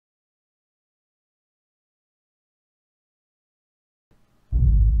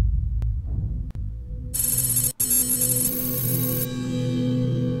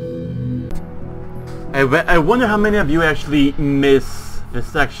I wonder how many of you actually miss this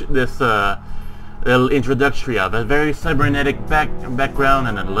section, this little introductory of a very cybernetic background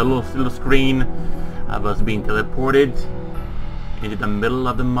and a little screen of us being teleported into the middle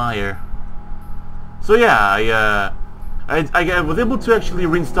of the mire. So yeah, I was able to actually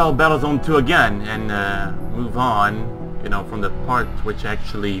reinstall Battlezone 2 again and move on, you know, from the part which I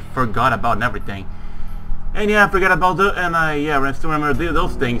actually forgot about and everything. And yeah, I forgot about it, and I still remember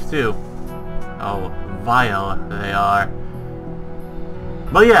those things too. Oh, vile they are.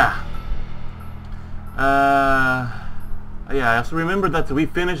 But yeah. Yeah, I also remember that we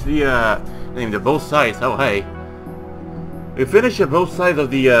finished the both sides. Oh hey. We finished both sides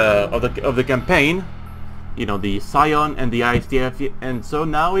of the campaign. You know, the Scion and the ISDF, and so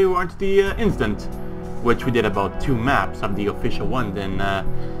now we want the instant, which we did about 2 maps of the official one. Then I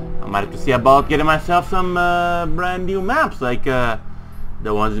might have to see about getting myself some brand new maps, like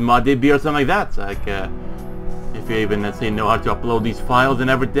the ones in ModDB or something like that. Like if you even, let's say, know how to upload these files and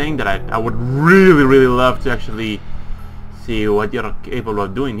everything, that I would really love to actually see what you're capable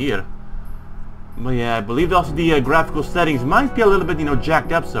of doing here. But yeah, I believe also the graphical settings might be a little bit, you know,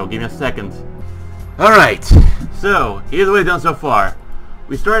 jacked up, so give me a second. Alright, so here's what we've done so far.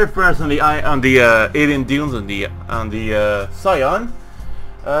 We started first on the alien dunes on the Scion.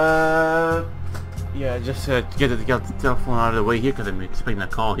 Yeah, just get the telephone out of the way here because I'm expecting a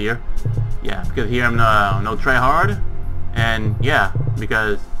call here. Yeah, because here I'm no try hard, and yeah,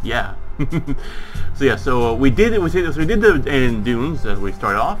 because yeah. So yeah, so we did the alien dunes as we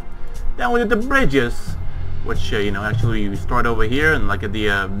started off. Then we did the bridges, which you know, actually we start over here and like at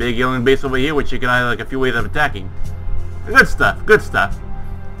the big alien base over here, which you can have like a few ways of attacking. Good stuff, good stuff.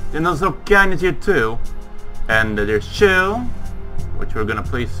 Then there's also canyons here too, and there's Chill, which we're gonna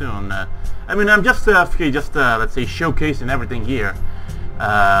play soon. I mean, I'm just let's say showcasing everything here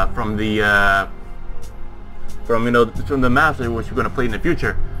from the maps which we're gonna play in the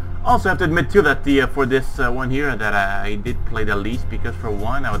future. Also, I have to admit too that for this one here that I did play the least, because for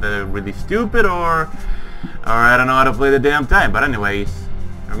one I was either really stupid or I don't know how to play the damn time. But anyways,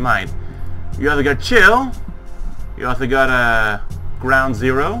 never mind. You also got Chill. You also got Ground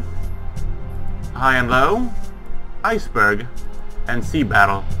Zero, High and Low, Iceberg, and Sea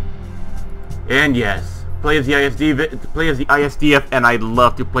Battle. And yes, play as the ISDF, and I'd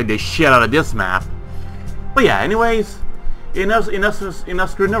love to play the shit out of this map. But yeah, anyways, enough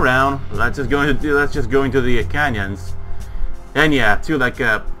screwing around. Let's just go into the canyons. And yeah, too, like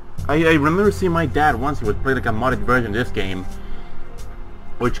I remember seeing my dad once. He would play like a modded version of this game,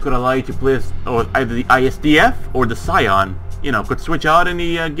 which could allow you to play as either the ISDF or the Scion. You know, could switch out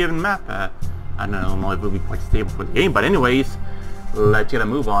any given map. I don't know if it would be quite stable for the game, but anyways, let's get a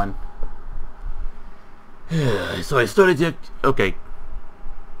move on. So I started to... Okay,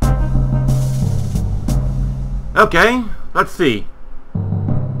 let's see.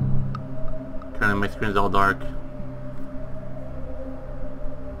 Currently my screen is all dark.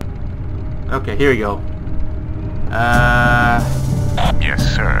 Okay, here we go. Yes,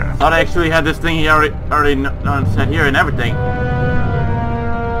 sir. Thought I actually had this thing here already set here and everything.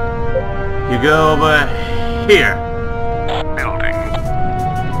 You go over here. Building.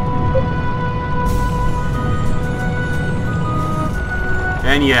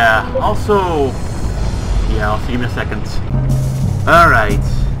 And yeah, also give me a second. Alright.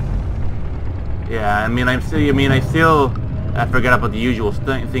 Yeah, I forgot about the usual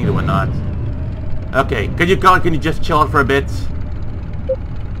things and whatnot. Okay, can you just chill out for a bit?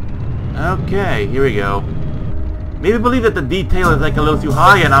 Okay, here we go. Maybe believe that the detail is like a little too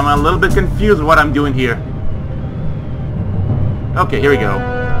high and I'm a little bit confused with what I'm doing here. Okay, here we go.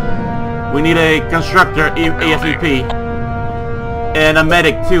 We need a constructor ASAP. And a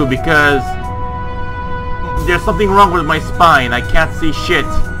medic too, because there's something wrong with my spine. I can't see shit.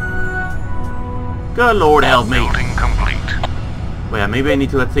 Good Lord help me. Building complete. Well, yeah, maybe I need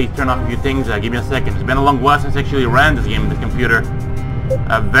to, let's say, turn off a few things. Give me a second. It's been a long while since I actually ran this game on the computer.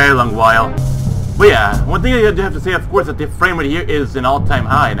 A very long while. But yeah, one thing I have to say, of course, that the frame rate here is an all-time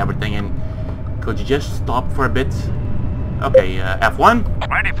high and everything. And could you just stop for a bit? Okay, F1.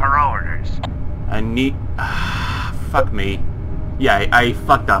 Ready for orders. I need... fuck me. Yeah, I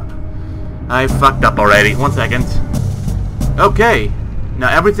fucked up. I fucked up already. 1 second. Okay. Now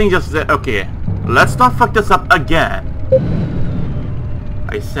everything just... okay. Let's not fuck this up again.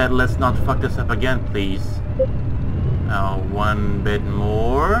 I said let's not fuck this up again, please. Now, one bit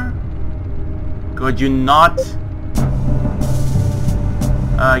more. Could you not...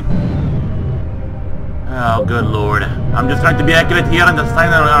 oh, good Lord. I'm just trying to be accurate here on the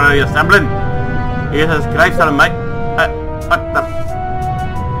sign I'm already assembling. Jesus Christ almighty. What the...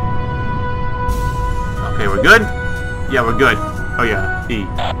 we're good? Yeah, we're good. Oh yeah, E.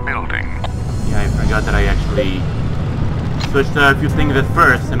 Building. Yeah, I forgot that I actually switched a few things at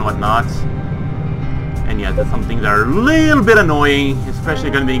first and whatnot. And yeah, there's some things that are a little bit annoying, especially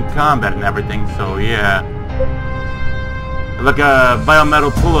gonna be in combat and everything, so yeah. Like a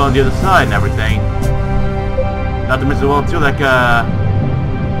biometal pool on the other side and everything. Not to mention, well, too, like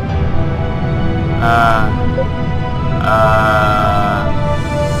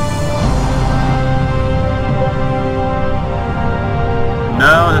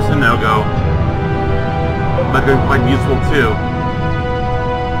no, that's a no-go. But they're quite useful too.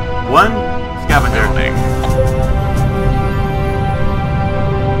 One, scavenger. Building.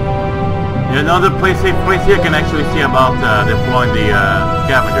 Yeah, another safe place here can actually see about deploying the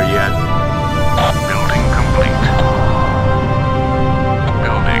scavenger yet. Building complete.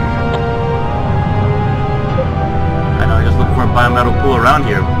 Building. I know, I just look for a biometal pool around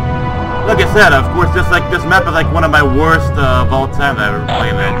here. Like I said, of course, just like this map is like one of my worst of all time that I've ever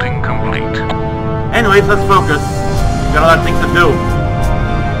played in. Building complete. Anyways, let's focus. Got a lot of things to do.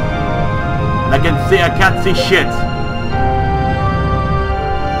 I can't see shit.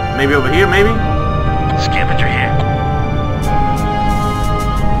 Maybe over here, maybe? Scavenger here.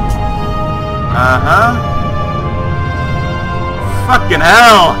 Uh-huh. Fucking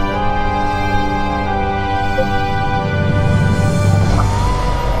hell!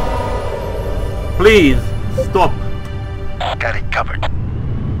 Please, stop. Got it covered.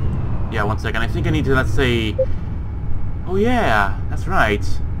 Yeah, one second. I think I need to, let's say... Oh yeah, that's right.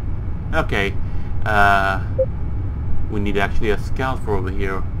 Okay. We need actually a scout for over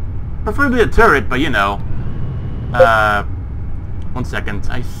here. Preferably a turret, but you know. One second.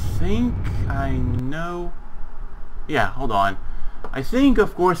 I think I know... Yeah, hold on. I think,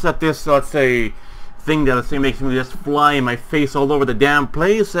 of course, that this, let's say, thing that, let's say, makes me just fly in my face all over the damn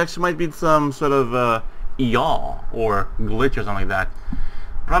place actually might be some sort of, yaw or glitch or something like that.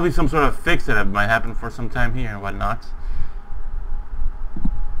 Probably some sort of fix that might happen for some time here and whatnot.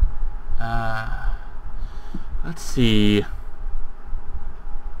 Let's see.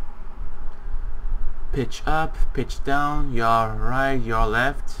 Pitch up, pitch down, your right, your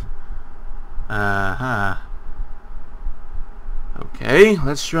left. Okay,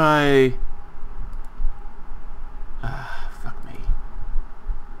 let's try... fuck me.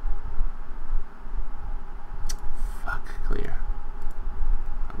 Fuck, clear.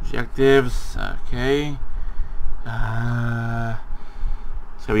 Objectives, okay.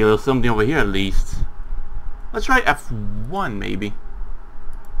 So we have something over here at least. Let's try F1 maybe.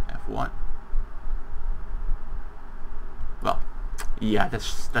 F1. Well, yeah,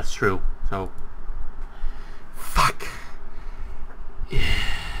 that's true. So, fuck. Yeah.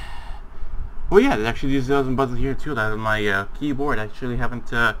 Well, yeah, there's actually these buttons here too that on my keyboard I actually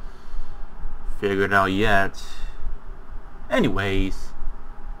haven't figured out yet. Anyways,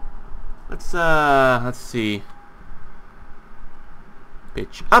 let's see.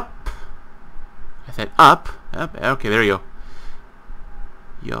 Pitch up. I said up. Up. Okay, there you go.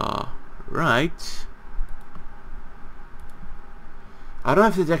 Yeah, right. I don't know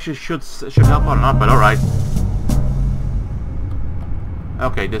if this actually should help or not, but all right.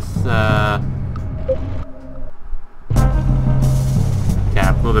 Okay, this yeah,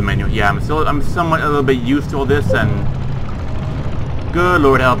 upload the menu. Yeah, I'm somewhat a little bit used to all this, and good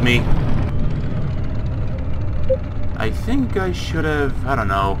Lord help me. I think I should have, I don't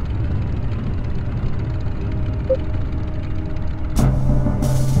know.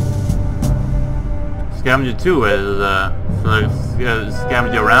 Scavenger 2 is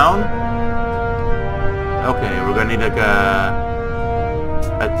scavenger around. Okay, we're gonna need like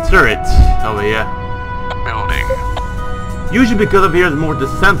a turret over here. Building. Usually because of here is more the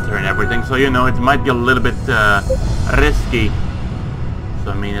center and everything, so you know it might be a little bit risky.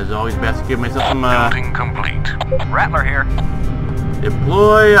 So I mean, it's always best to give myself some Building complete. Rattler here.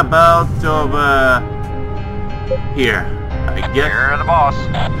 Deploy about over here, I guess. You're the boss.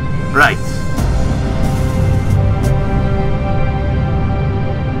 Right.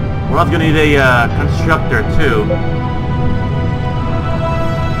 We're also gonna need a constructor too.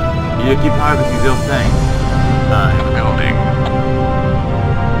 You keep harvesting those things. Building.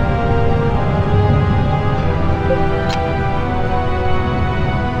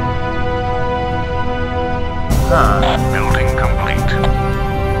 Building complete.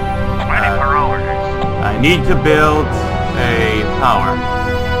 Ready for orders. I need to build a power.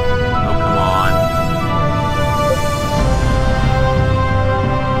 Oh, come on.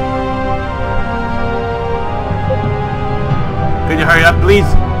 Could you hurry up, please?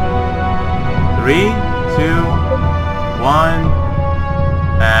 3, 2, 1,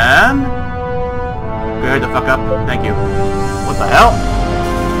 and... hurry the fuck up. Thank you. What the hell?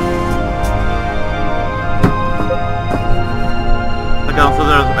 Look, also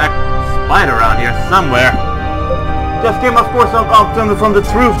there's a spider around here somewhere. Just came, of course, up from the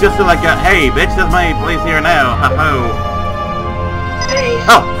truth, just to like, hey, bitch, that's my place here now. Ho-ho.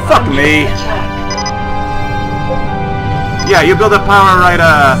 Oh, fuck me. Yeah, you build the power right,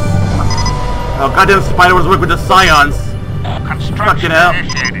 oh, goddamn spider was working with the scions. Fucking hell.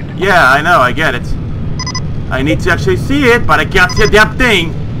 Initiated. Yeah, I know, I get it. I need to actually see it, but I can't see a damn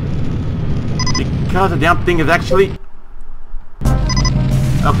thing. Because the damn thing is actually...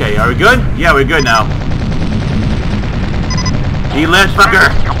 Okay, are we good? Yeah, we're good now. He left, fucker!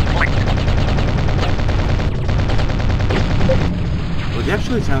 Was he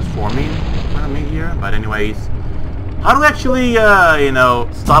actually transforming in front of me here? But anyways... How do I actually, you know,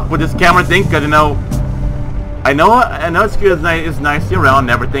 stop with this camera thing? Because, you know... I know it's good, it's nice to see around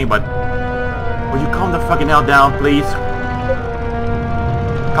and everything, but... Will you calm the fucking hell down, please?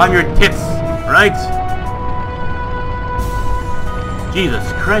 Calm your tits, right?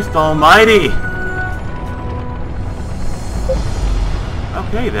 Jesus Christ almighty!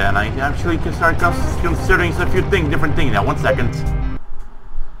 Okay then, I actually can start considering a few different things now. 1 second.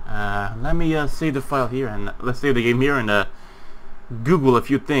 Let me save the file here, and let's save the game here and Google a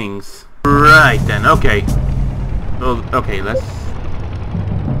few things. Right then, okay. Well, okay, let's...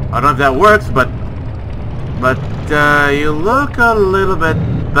 I don't know if that works, but you look a little bit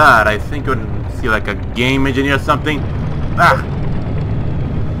bad. I think I would see like a game engineer or something. Ah.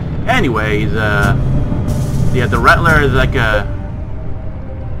 Anyways, yeah, the Rattler is like a...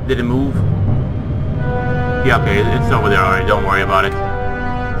 Did it move? Yeah, okay, it's over there already. Don't worry about it.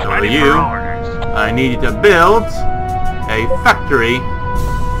 So for you, I need you to build a factory,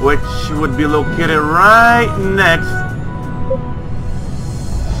 which would be located right next.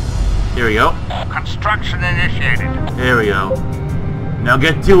 Here we go. Construction initiated. There we go. Now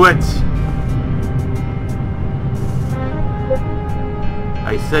get to it.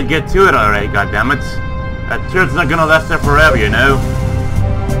 I said get to it already, goddammit. That turd's not gonna last there forever, you know.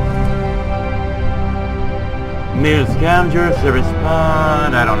 Near scavenger, service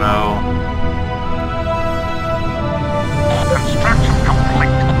pod, I don't know. Construction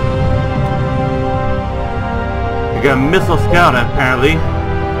complete. You got a missile scout apparently.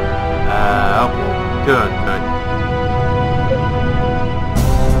 Okay, good.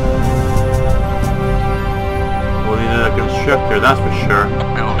 We'll need a constructor, that's for sure.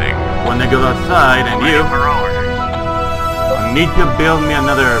 Building. When they go outside, and you need to build me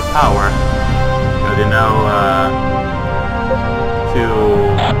another power. Because, you know, to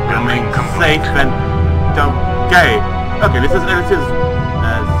remain safe and... Okay, this is as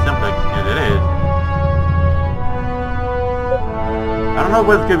simple as it is. I don't know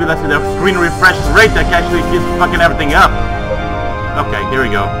what it's gonna be. Let's see the screen refresh rate that actually keeps fucking everything up. Okay, here we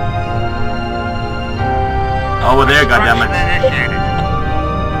go. Over there, goddammit.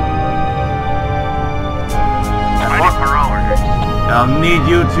 I'll need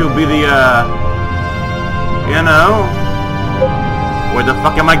you to be the, you know... Where the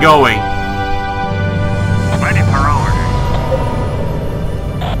fuck am I going? Ready for orders.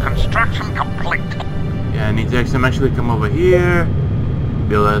 Construction complete. Yeah, I need to actually come over here.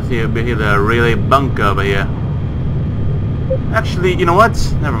 Build a relay bunker over here. Actually, you know what?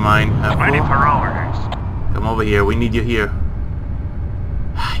 Never mind. Ready for orders. Come over here. We need you here.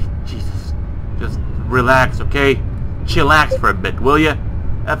 Jesus. Just relax, okay? Chillax for a bit, will ya?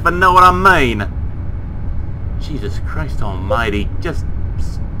 If I know what I mean. Jesus Christ almighty. Just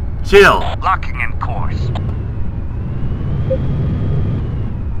chill. Locking in course.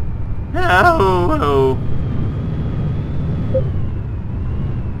 Oh.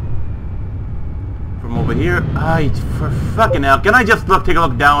 From over here, for fucking hell, can I just take a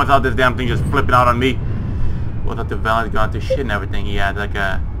look down without this damn thing just flipping out on me? Without the valley's gone to shit and everything. He had like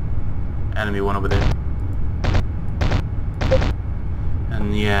a enemy one over there.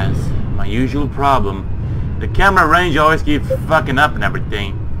 And yes, my usual problem. The camera range always keeps fucking up and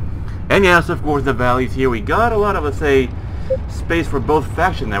everything. And yes, of course, the valleys here. We got a lot of, let's say, space for both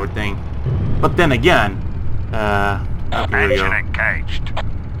factions and everything. But then again, okay, here we go. Engaged.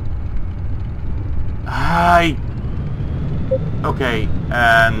 Okay,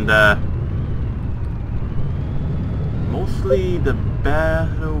 and mostly the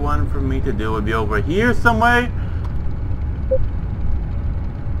better one for me to do would be over here somewhere.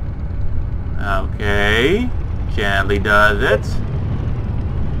 Okay, gently does it.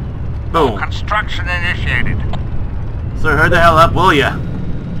 Boom. Construction initiated. So hurry the hell up, will ya?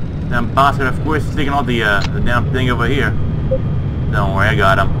 Damn bastard, of course, sticking all the damn thing over here. Don't worry, I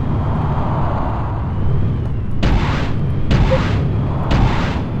got him.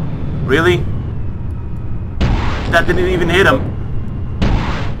 Really? That didn't even hit him.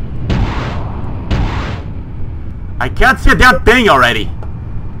 I can't see a damn thing already.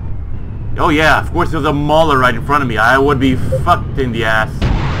 Oh yeah, of course there's a mauler right in front of me. I would be fucked in the ass.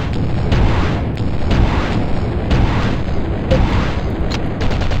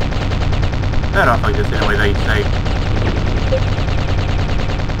 I don't like this anyway, they say.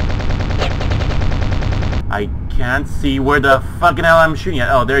 I can't see where the fucking hell I'm shooting at.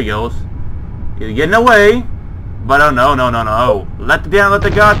 Oh, there he goes. He's getting away. But oh no, no, no, no. Let the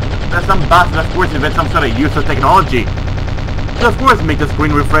god. There's some bastard, of course, invent some sort of useless technology. So of course make the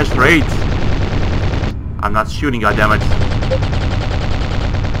screen refresh rate. I'm not shooting, goddammit.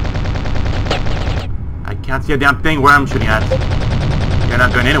 I can't see a damn thing where I'm shooting at. You're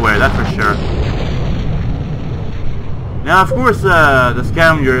not going anywhere, that's for sure. Now, of course, the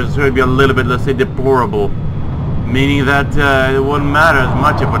scavengers would be a little bit, let's say, deplorable. Meaning that it wouldn't matter as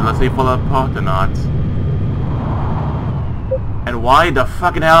much if it, let's say, fall apart or not. And why the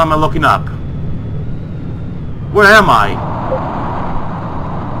fucking hell am I looking up? Where am I?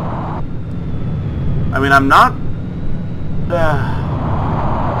 I mean, I'm not...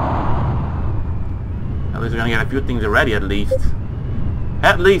 At least we're gonna get a few things ready, at least.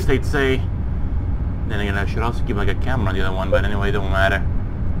 At least, I'd say. Then again, I should also keep like a camera on the other one, but anyway, it don't matter.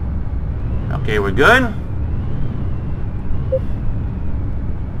 Okay, we're good.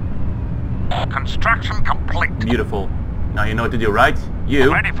 Construction complete. Beautiful. Now you know what to do, right?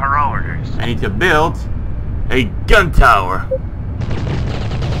 You. Ready for orders. I need to build a gun tower.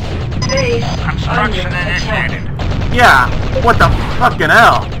 Base Construction under initiated. attack. Yeah. What the fucking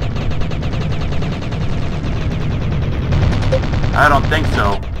hell? I don't think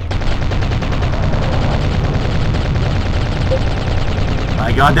so.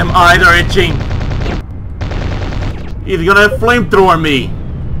 My god, them eyes are itching. He's gonna flamethrower me.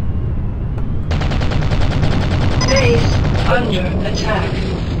 Base under attack.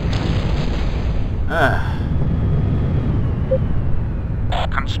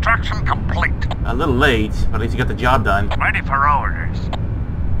 Construction complete. A little late, but at least you got the job done. Ready for orders.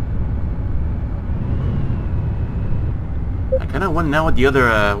 I kind of want to know what the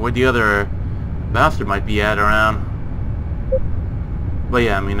other, where the other bastard might be at around. But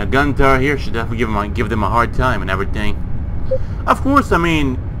yeah, I mean, a gun tower here should definitely give them a hard time and everything. Of course, I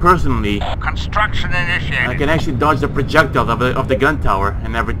mean, personally, Construction initiated. I can actually dodge the projectiles of the gun tower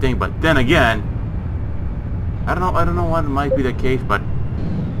and everything. But then again, I don't know what might be the case, but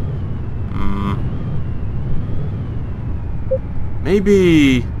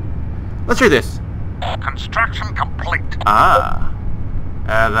maybe let's try this. Construction complete. Ah,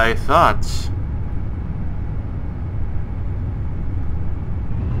 as I thought.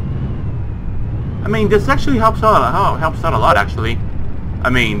 I mean, this actually helps out a lot, actually. I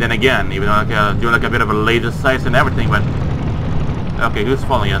mean, then again, even though doing like a bit of a laser sight and everything, but okay, who's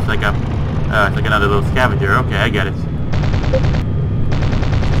following us? Like it's like another little scavenger. Okay, I get it.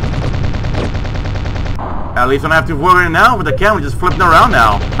 At least I don't have to worry now with the camera just flipping around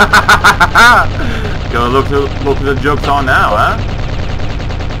now. Go look at the jokes on now, huh?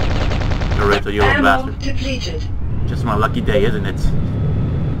 You're right, you little bastard. Depleted. Just my lucky day, isn't it?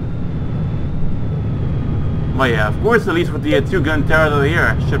 Well, yeah, of course, at least with the two gun towers over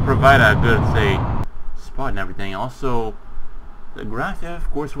here, should provide a good, say, spot and everything. Also, the grass, yeah, of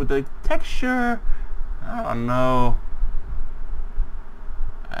course, with the texture, I don't know.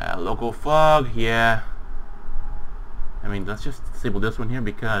 Local fog, yeah. I mean, let's just disable this one here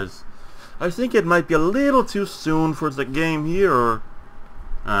because I think it might be a little too soon for the game here, or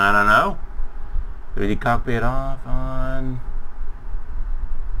I don't know. Do the cockpit off on?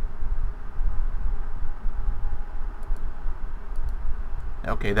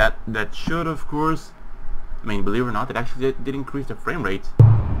 Okay, that should, of course, I mean, believe it or not, it actually did increase the frame rate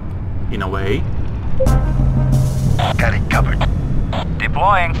in a way. Got it covered.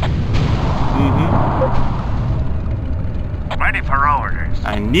 Deploying. Ready for orders.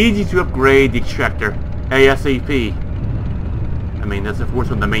 I need you to upgrade the extractor ASAP. I mean, that's of course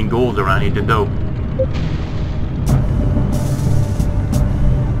one of the main goals around here to do.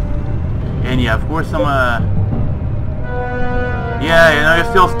 And yeah, of course some yeah, you know, you're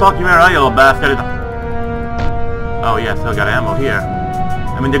still stalking me around, you little bastard. Oh yeah, still got ammo here.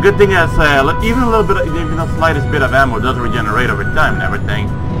 I mean, the good thing is, even a little bit, even the slightest bit of ammo does regenerate over time and everything.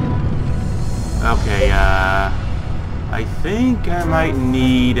 Okay, I think I might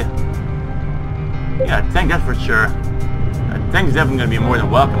need... Yeah, a tank, that's for sure. A tank's definitely going to be more than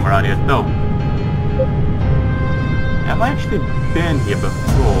welcome around here, though. Have I actually been here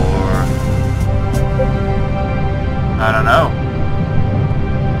before? I don't know.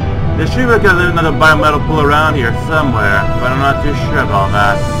 There should be like another biometal pool around here somewhere, but I'm not too sure about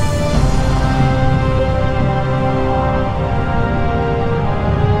that.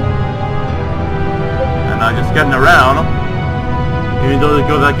 And I'm just getting around, even though it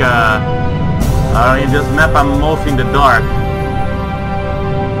goes like a... in this map I'm mostly in the dark.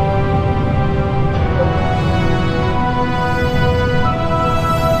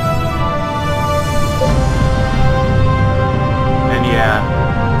 And yeah,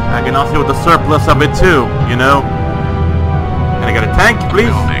 I can also do with the surplus of it too, you know. Can I get a tank, please?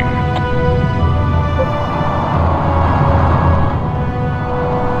 Building.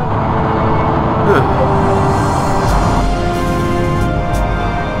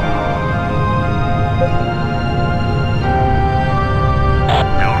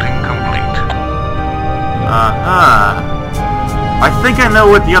 Building complete. I think I know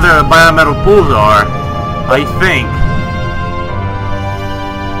what the other biometal pools are. I think.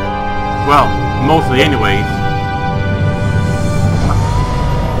 Well, mostly anyways.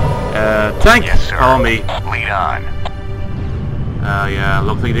 Tank, Yes, sir. follow me. Lead on. Yeah,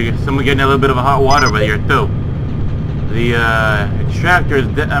 looks like there's someone getting a little bit of a hot water over here too. The extractor is,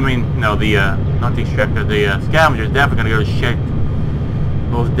 not the extractor, the scavenger is definitely gonna go to shit.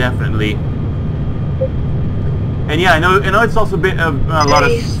 Most definitely. And yeah, I know it's also been a lot of...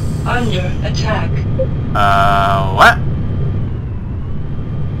 Base under attack. What?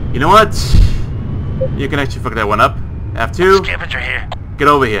 You know what? You can actually fuck that one up. F2, Scavenger here. get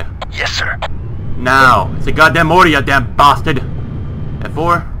over here. Yes, sir. Now, it's a goddamn order, you damn bastard.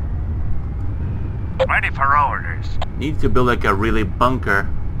 F4, Ready for orders. need to build like a really bunker.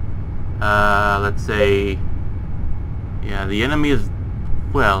 Let's say... Yeah, the enemy is...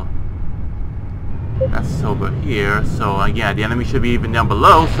 Well... That's over here, so yeah, the enemy should be even down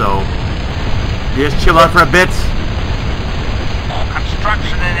below, so... Just chill out for a bit.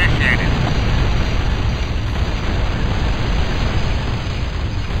 Construction initiated.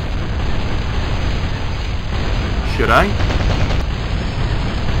 Should I?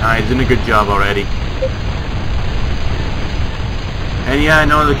 He's doing a good job already. And yeah, I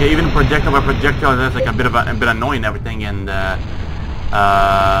know, like, even projectile by projectile, that's like a bit annoying and everything, and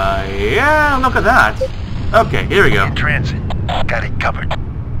yeah, look at that. Okay, here we go. In transit. Got it covered.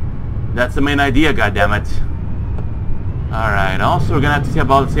 That's the main idea, goddammit. Alright, also we're gonna have to see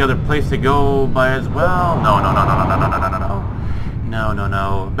about the other place to go by as well. No.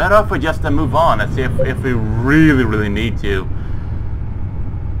 Better off we just move on and see if we really need to.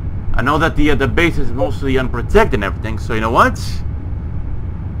 I know that the base is mostly unprotected and everything, so you know what?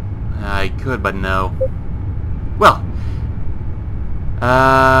 I could, but no. Well,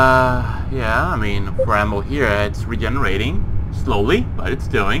 yeah, I mean, for ammo here, it's regenerating slowly, but it's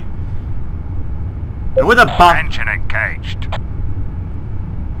doing. And with a bomb, Engine engaged.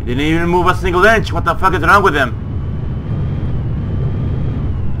 he didn't even move a single inch. What the fuck is wrong with him?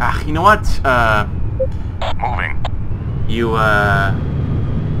 Ah, you know what? Moving.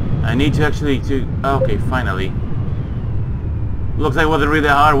 I need to actually okay, finally. Looks like it wasn't really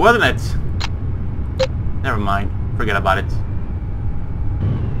hard, wasn't it? Never mind. Forget about it.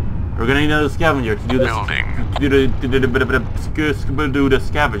 We're gonna need another scavenger to do this. Building. To do the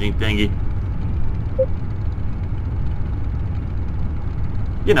scavenging thingy.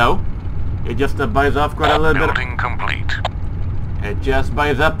 You know, it just buys off quite a little bit. Building complete. It just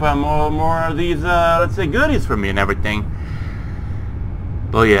buys up more of these, let's say, goodies for me and everything.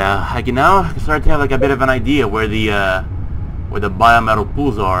 But yeah, I can now start to have like a bit of an idea where the biometal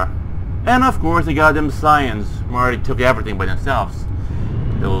pools are. And of course, the goddamn science already took everything by themselves.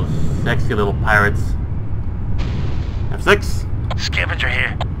 Those sexy little pirates. F6. Scavenger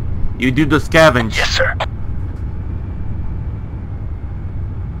here. You do the scavenge. Yes, sir.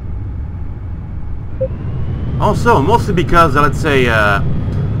 Also, mostly because let's say,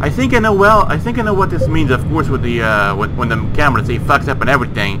 I think I know what this means. Of course, with the when the camera say fucks up and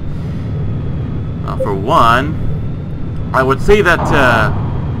everything. For one, I would say that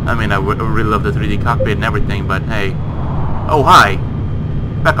I mean I would really love the 3D cockpit and everything, but hey, oh hi,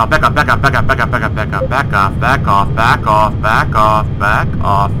 back off, back off, back off, back off, back off, back off, back off, back off, back off, back off, back off, back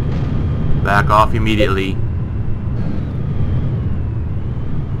off, back off immediately.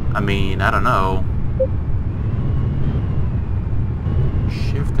 I mean, I don't know.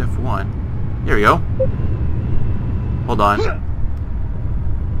 Shift F1. Here we go. Hold on.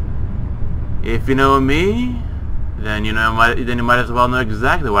 If you know me, then you might as well know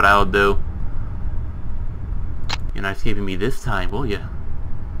exactly what I'll do. You're not escaping me this time, will you?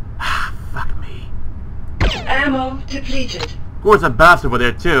 Ah, fuck me. Ammo depleted. Of course, a bastard over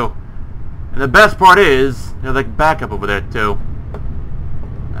there too. And the best part is, there's like backup over there too.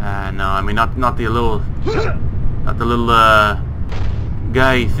 No, I mean not the little,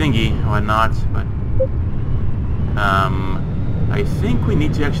 guy thingy or not, but I think we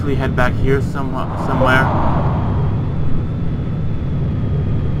need to actually head back here somewhere.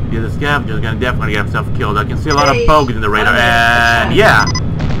 Yeah, the scavenger's gonna definitely get himself killed. I can see a lot of bogeys in the radar, and yeah.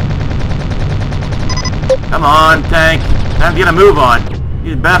 Come on, tank. Time to get a move on.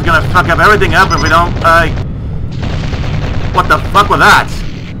 These bastards gonna fuck up everything up if we don't, what the fuck was that?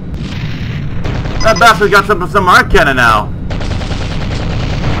 That bastard got some arc cannon now.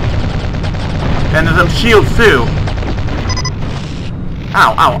 And there's some shields too.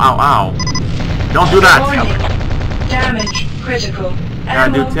 Ow, ow, ow, ow. Don't do that. Warning. Damage critical.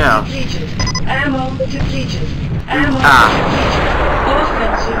 Ammo depleted. Ammo depleted. Ammo depleted.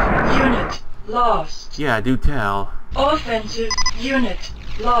 Offensive unit lost. Yeah, do tell. Offensive unit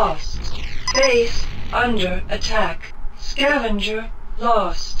lost. Base under attack. Scavenger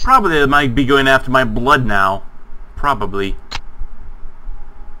lost. Probably they might be going after my blood now. Probably.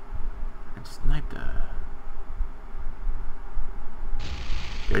 And snipe the...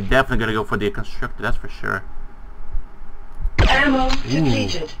 They're definitely gonna go for the constructor, that's for sure. Ammo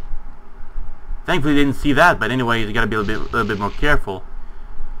depleted. Thankfully they didn't see that, but anyway, you gotta be a little bit more careful.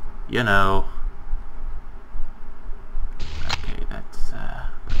 You know. Okay, that's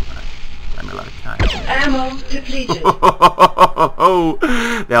I'm a lot of time. Ammo depleted. Oh,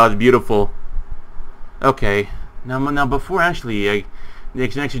 that was beautiful. Okay, now before actually, they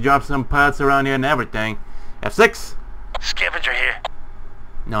can actually drop some parts around here and everything. F6. Scavenger here.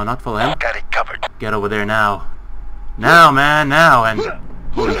 No, not for him. Got it covered. Get over there now. Now, man, now, and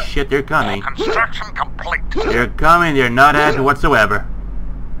holy shit, they're coming. Construction complete. They're coming. They're not happy whatsoever.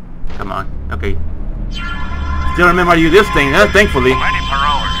 Come on. Okay. Still remember how to use this thing, huh? Thankfully. Ready for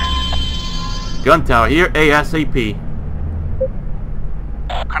orders. Gun tower here, ASAP.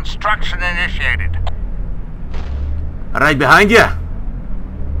 Construction initiated. Right behind you.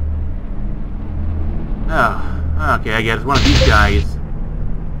 Oh, okay. I guess one of these guys.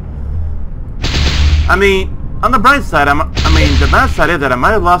 I mean, on the bright side, the bad side is that I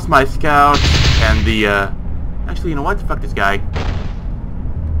might have lost my scout and the. Actually, you know what? Fuck this guy.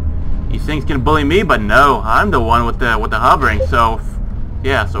 He thinks he can bully me, but no, I'm the one with the hovering. So,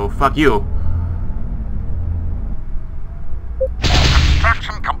 yeah. So fuck you.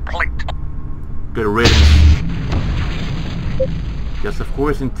 Construction complete. Good riddance. Just of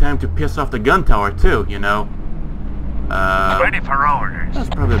course in time to piss off the gun tower too, you know. Ready for orders. That's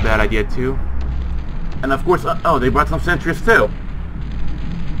probably a bad idea too. And of course, oh, they brought some sentries too.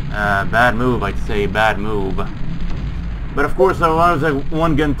 Bad move, I'd say, bad move. But of course,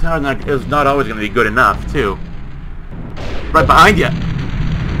 one gun tower is not always going to be good enough too. Right behind you.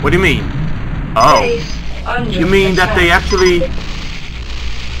 What do you mean? Oh, you mean that they actually?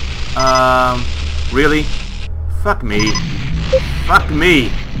 Really? Fuck me. Fuck me.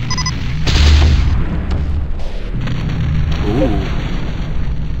 Ooh.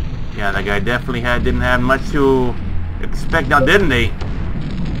 Yeah, that guy definitely didn't have much to expect now, didn't he?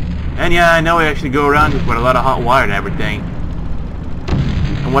 And yeah, I know we actually go around with a lot of hot wire and everything.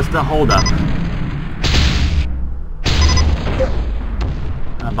 And what's the holdup?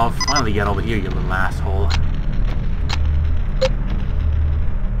 How about finally get over here, you little asshole.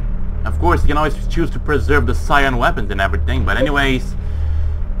 Of course, you can always choose to preserve the Scion weapons and everything, but anyways,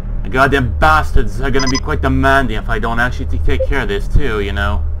 the goddamn bastards are gonna be quite demanding if I don't actually take care of this too, you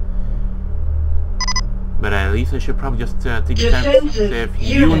know. But at least I should probably just take the time to see if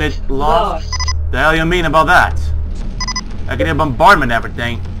unit lost. The hell you mean about that? I can hear bombardment and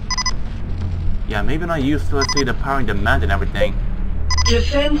everything. Yeah, maybe not used to, let's say, the powering demand and everything.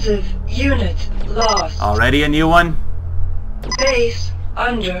 Defensive unit lost. Already a new one? Base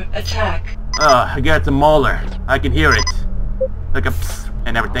under attack. I got the mauler. I can hear it. Like a psst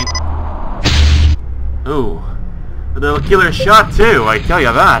and everything. Ooh. A little killer shot too, I tell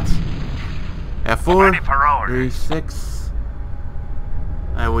you that. F4, 36.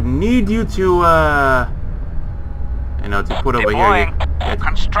 I would need you to, you know, to put over here.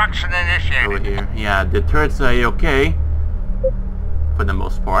 Construction initiated. Over here. Yeah, the turrets are okay. For the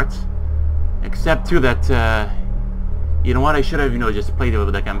most part. Except too that, you know what, I should have, you know, just played over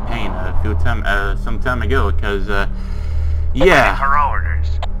the campaign some time ago, because, yeah.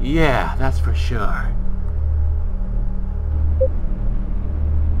 Yeah, that's for sure.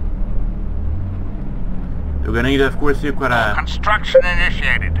 We're gonna need, of course, do quite a... Construction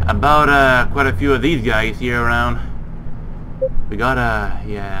initiated. About, quite a few of these guys here around. We got,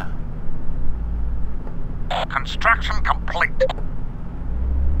 yeah. Construction complete.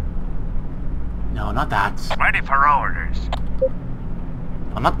 No, not that. Ready for orders.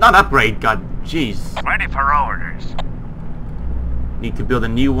 Not upgrade, god, jeez. Ready for orders. Need to build a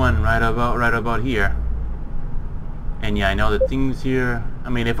new one right about here. And yeah, I know the things here. I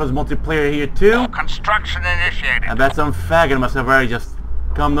mean, if it was multiplayer here too, Construction initiated. I bet some faggot must have already just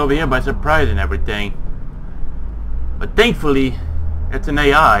come over here by surprise and everything. But thankfully, it's an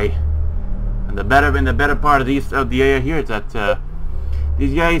AI. And the better part of the AI here is that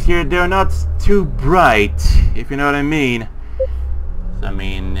these guys here, they're not too bright, if you know what I mean. So I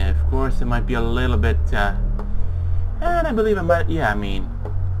mean, of course, it might be a little bit. And I believe it might. Yeah, I mean,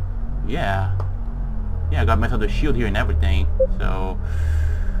 yeah. I got myself the shield here and everything. So,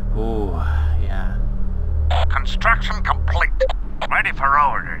 oh, yeah. Construction complete. Ready for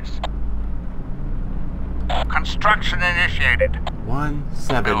orders. Construction initiated.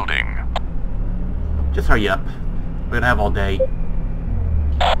 1-7. Building. Just hurry up. We're gonna have all day.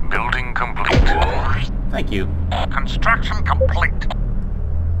 Building complete. Thank you. Construction complete.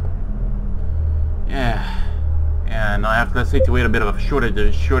 Yeah. And I have to, let's say, to wait a bit of a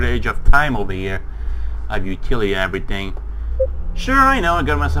shortage of time over here. I have utility and everything. Sure, I know, I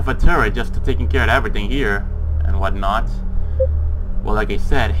got myself a turret just to taking care of everything here and whatnot. Well, like I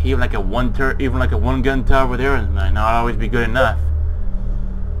said, even like a one gun tower over there might not always be good enough.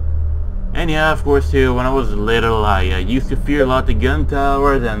 And yeah, of course too, when I was little, I used to fear a lot the gun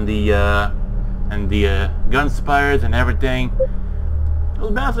towers and the gun spires and everything.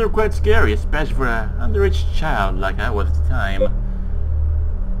 Those bastards were quite scary, especially for an underage child like I was at the time.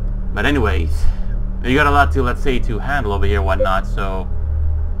 But anyways, you got a lot to, let's say, to handle over here and whatnot, so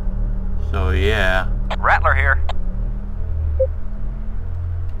yeah. Rattler here.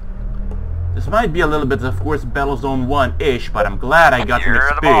 This might be a little bit, of course, Battlezone 1-ish, but I'm glad I got some You're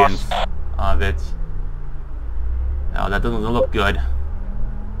the experience boss. of it. Oh, that doesn't look good.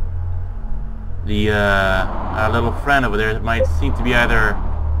 The our little friend over there might seem to be either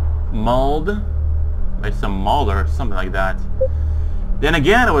mauled by some mauler or something like that. Then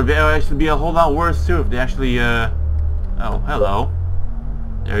again, it would actually be a whole lot worse too if they actually oh, hello.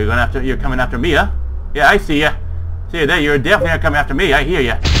 You're coming after me, huh? Yeah, I see ya. See you there. You're definitely coming after me. I hear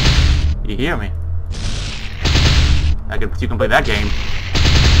ya. You hear me? You can play that game.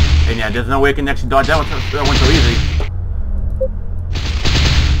 And yeah, there's no way I can actually dodge that one so easy.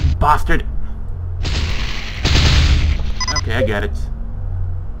 Bastard. Okay, I get it.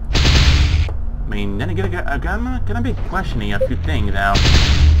 I mean, then again, I'm gonna be questioning a few things now.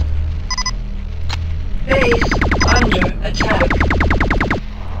 Base under attack.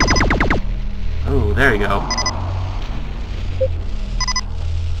 Oh, there you go.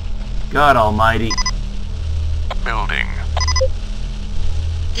 God almighty. Building.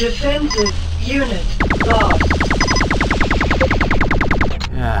 Defensive unit lost.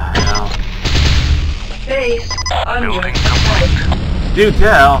 Yeah, hell. Base under Building attack. complete. Do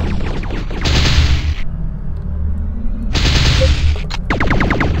tell.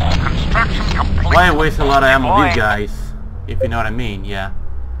 Construction complete. Why waste a lot of ammo on these Deploying. guys? If you know what I mean, yeah.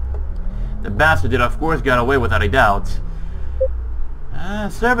 The bastard did, of course, got away without a doubt.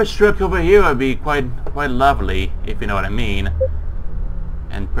 Service strip over here would be quite lovely, if you know what I mean.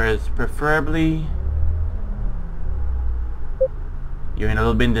 And preferably... You're in a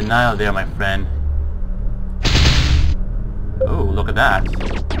little bit in denial there, my friend. Oh, look at that.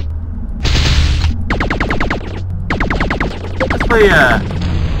 Let's play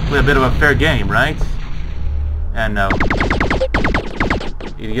a bit of a fair game, right? And no.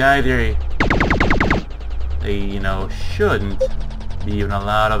 These guys here, they, you know, shouldn't be even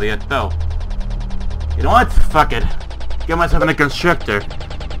allowed over yet, though. You know what? Fuck it. Get myself in a constructor.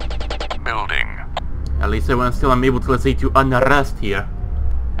 Building. At least I'm able to, let's say, to unrest here.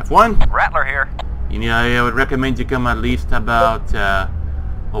 F1? Rattler here. You know, I would recommend you come at least about,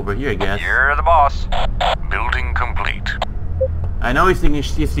 over here, I guess. You're the boss. Building complete. I know he's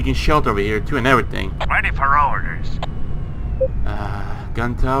seeking shelter over here, too, and everything. Ready for orders.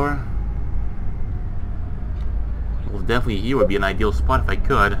 Gun tower? Well, definitely here would be an ideal spot if I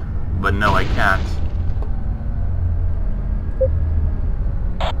could, but no, I can't.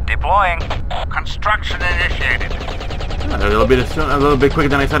 Deploying. Construction initiated. A little bit quicker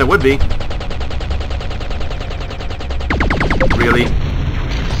than I thought it would be. Really?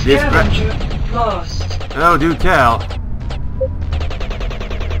 Scavenger lost. Oh, do tell.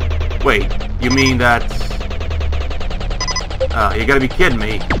 Wait, you mean that... Oh, you gotta be kidding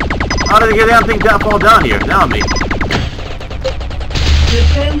me. How did the damn thing fall down here? Down me.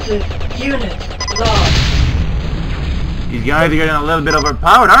 Defensive unit lost. These guys are getting a little bit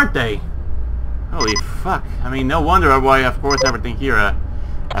overpowered, aren't they? Holy fuck. I mean, no wonder why, of course, everything here, has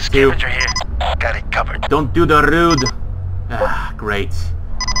to... Scavenger here. Got it covered. Don't do the rude. Ah, great.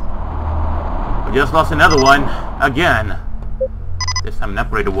 We just lost another one. Again. This time an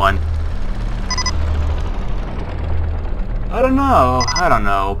upgraded one. I don't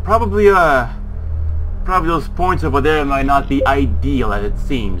know. Probably those points over there might not be ideal as it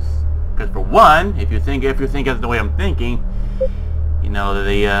seems. Because for one, if you think that's the way I'm thinking, you know,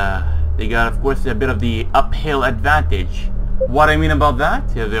 they got, of course, a bit of the uphill advantage. What I mean about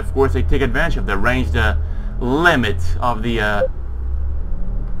that is, of course, they take advantage of the range, the limit of the,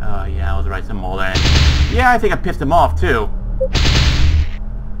 oh yeah, I was right, some more there. Yeah, I think I pissed them off too.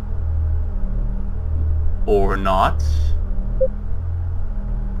 Or not.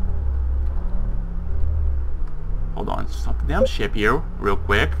 Hold on, stop the damn ship here, real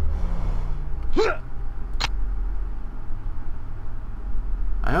quick.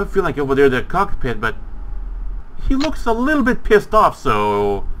 I have a feeling like over there the cockpit, but he looks a little bit pissed off,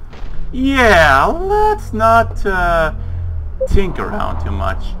 so yeah, let's not tinker around too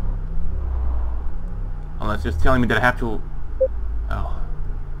much. Unless it's telling me that I have to... Oh.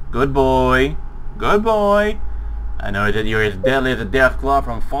 Good boy. Good boy. I know that you're as deadly as a Deathclaw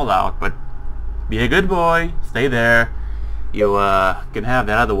from Fallout, but be a good boy. Stay there. You can have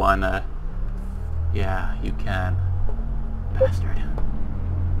that other one. Yeah, you can. Bastard.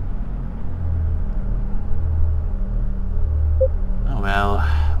 Oh well,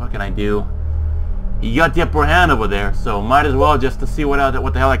 what can I do? You got the upper hand over there, so might as well just to see what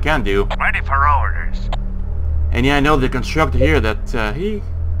the hell I can do. Ready for orders. And yeah, I know the constructor here that he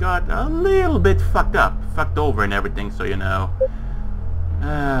got a little bit fucked over and everything, so you know.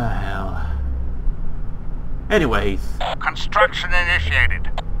 Hell. Anyways. Construction initiated.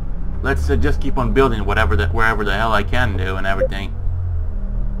 Let's just keep on building wherever the hell I can do and everything.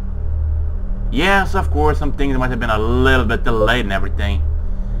 Yes, of course, some things might have been a little bit delayed and everything.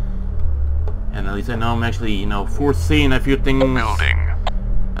 And at least I know I'm actually, you know, foreseeing a few things Building.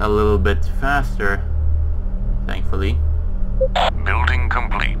 a little bit faster. Thankfully. Building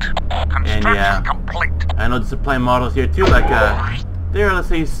complete. Construction yeah, complete. I know the supply models here too, like they're, let's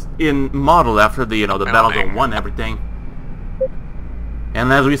say, in model after the, you know, the Battlezone 1 and everything.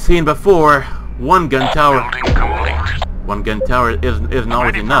 And as we've seen before, one gun tower isn't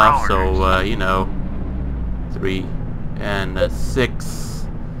always enough, so you know, 3 and 6.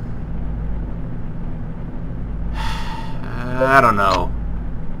 I don't know.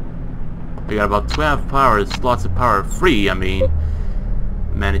 We got about 12 power slots of power free. I mean,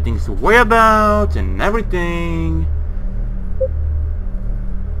 many things to worry about and everything.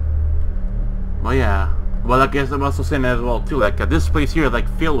 Well, yeah. Well, I guess I'm also saying as well too. Like this place here is like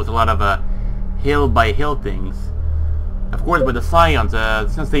filled with a lot of hill by hill things. Of course, with the Scions,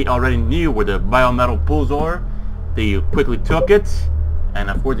 since they already knew where the biometal pools are, they quickly took it, and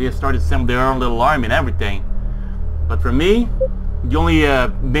of course they started assembling their own little army and everything. But for me, the only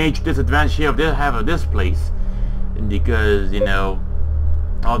major disadvantage here I have of this place, because, you know,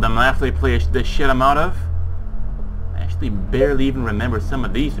 all the maps they play the shit I'm out of, I actually barely even remember some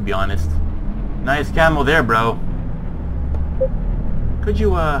of these, to be honest. Nice camo there, bro. Could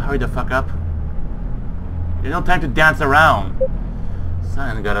you hurry the fuck up? There's no time to dance around.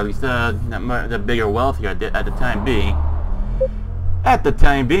 Son got at least the bigger wealth here at the time being. At the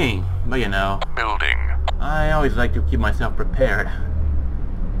time being, but you know. Building. I always like to keep myself prepared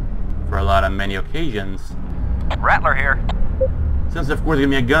for a lot of many occasions. Rattler here. Since of course give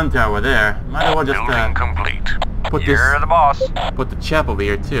me a gun tower there, might as well just Building complete. put You're the boss. Put the chap over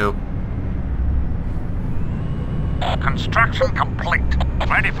here too. Construction complete.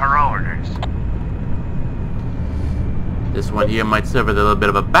 Ready for orders. This one here might serve as a little bit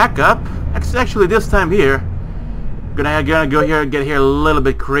of a backup. Actually, this time here, gonna go here and get here a little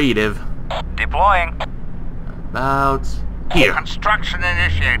bit creative. Deploying. About here. Construction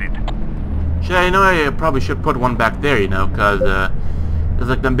initiated. I know I probably should put one back there, you know, because there's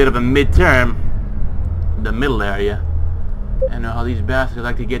like a bit of a midterm, the middle area. I know how these bastards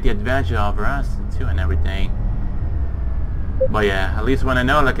like to get the advantage over us too and everything. But yeah, at least when I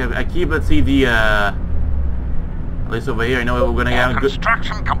know, like I keep, let's see the at least over here, I know we're gonna have a good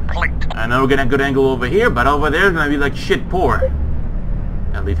construction complete. I know we're gonna have a good angle over here, but over there it's gonna be like shit poor.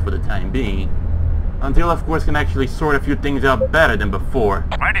 At least for the time being. Until of course can actually sort a few things out better than before.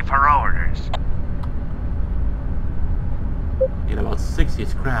 Ready for orders. Get about 60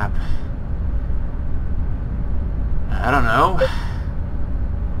 scrap. I don't know.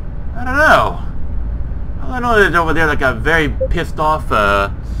 All I know is over there like a very pissed off,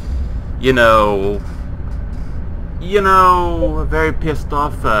 you know, a very pissed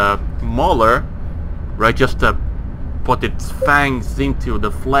off Mauler, right? Just to put its fangs into the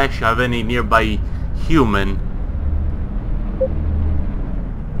flesh of any nearby human.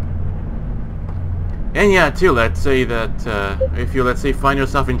 And yeah, too, let's say that if you, let's say, find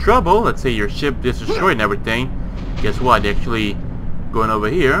yourself in trouble, let's say your ship is destroyed and everything, guess what? Actually going over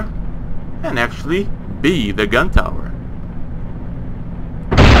here and actually be the gun tower.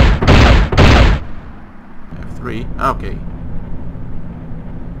 F3, okay.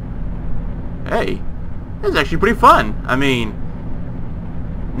 Hey, this is actually pretty fun. I mean,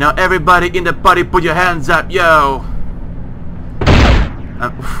 now everybody in the party put your hands up, yo!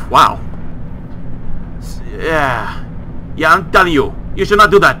 Wow. Yeah, I'm telling you, you should not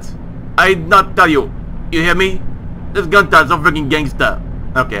do that. I not tell you. You hear me? This gun tower is so freaking gangsta.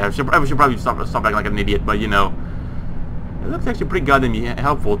 Okay, I should probably stop acting like an idiot, but you know, it looks actually pretty goddamn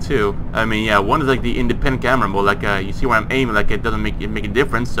helpful too. I mean, yeah, one is like the independent camera mode, like you see where I'm aiming, like it doesn't make a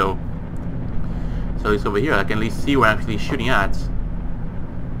difference. So at least over here, I can at least see where I'm actually shooting at,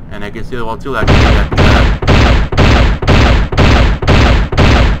 and I can see the wall too. Like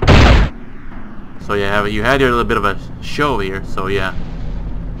so yeah, you had here a little bit of a show here. So yeah.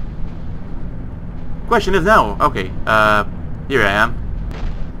 Question is now, okay, here I am.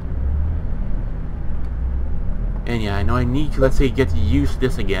 And yeah, I know I need to, let's say, get used to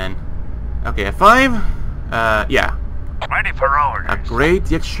this again. Okay, F5, yeah. Ready for orders. Upgrade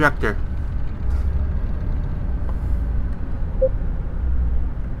the extractor.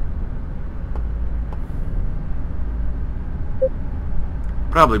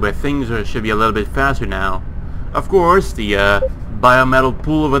 Probably, but things should be a little bit faster now. Of course, the biometal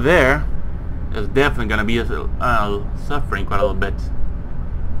pool over there is definitely gonna be suffering quite a little bit.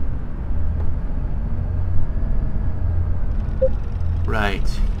 Right.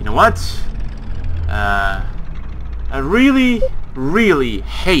 You know what? I really, really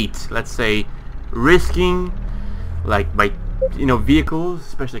hate, let's say, risking, like, my, you know, vehicles,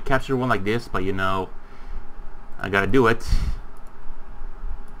 especially capture one like this. But you know, I gotta do it.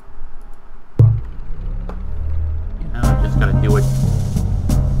 You know, just gotta do it.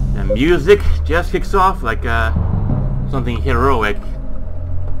 The music just kicks off like something heroic,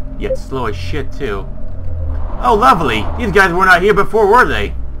 yet slow as shit too. Oh, lovely! These guys were not here before, were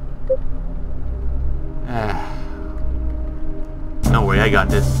they? No way, I got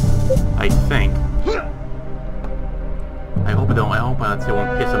this. I think. I hope I don't. I hope I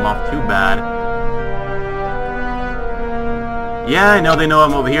won't piss them off too bad. Yeah, I know they know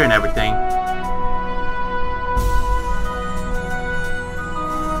I'm over here and everything.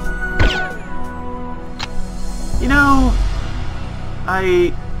 You know,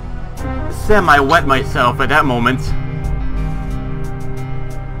 I semi-wet myself at that moment.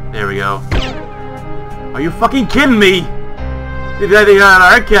 There we go. Are you fucking kidding me? They got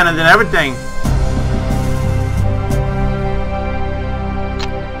air cannons and everything.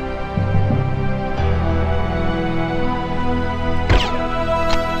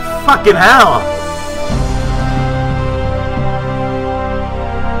 Fucking hell!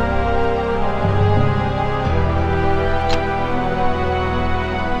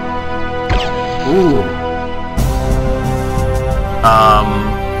 Ooh.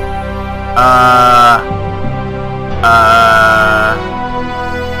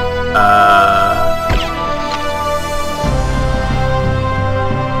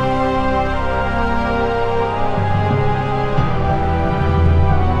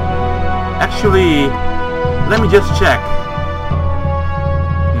 Actually, let me just check.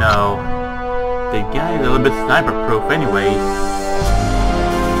 No. The guy is a little bit sniper proof anyway.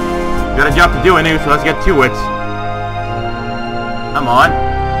 Got a job to do anyway, so let's get to it. Come on.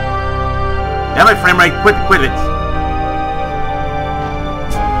 Damn my frame rate, quit it.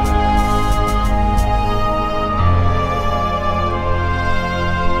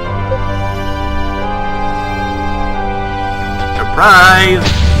 Surprise!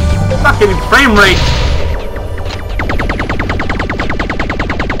 Fucking frame rate!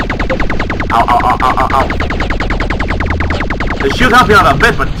 Ow, ow, ow, ow, ow, ow. The shield helped me out a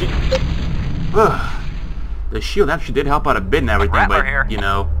bit, but... the shield actually did help out a bit and everything, but, here. You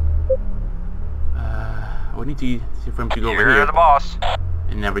know... I would need to see for him to go over here. You're the boss.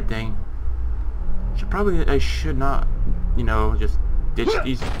 And everything. I should not, you know, just ditch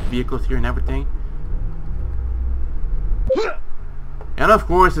these vehicles here and everything. And of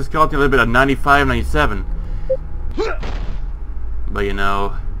course, it's costing a little bit of 95, 97. But you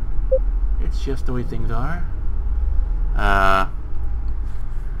know, it's just the way things are.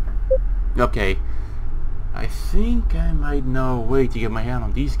 Okay. I think I might know a way to get my hand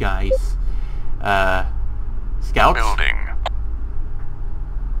on these guys. Scouts? Building.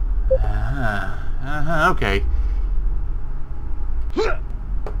 Okay.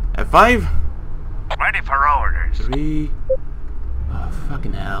 F5? Ready for orders. 3... Oh,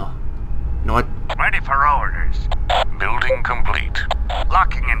 fucking hell. You know what? Ready for orders. Building complete.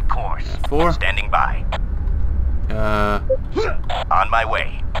 Locking in course. 4. Standing by. On my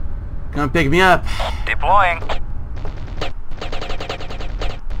way. Come pick me up. Deploying.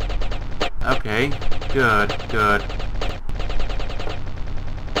 Okay, good, good.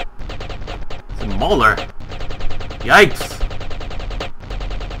 It's a Mauler. Yikes!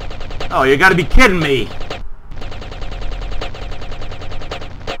 Oh, you gotta be kidding me!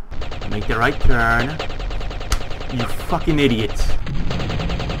 Make the right turn. You fucking idiot.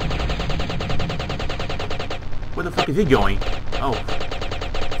 Where the fuck is he going? Oh.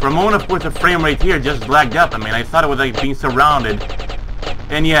 For a moment, of course, the frame rate here just lagged up. I mean, I thought it was like being surrounded.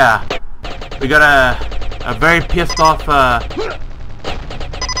 And yeah, we got a very pissed off,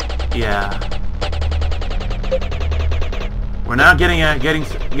 yeah. We're now getting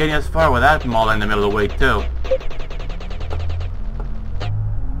as far with that Mauler in the middle of the way, too.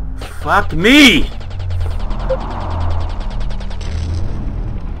 Fuck me!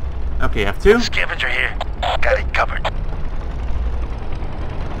 Okay, F2. Scavenger here. Got it covered.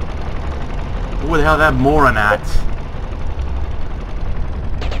 Where the hell is that moron at?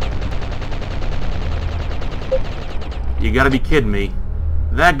 You gotta be kidding me.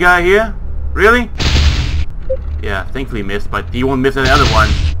 That guy here? Really? Yeah, thankfully he missed, but he won't miss the other one.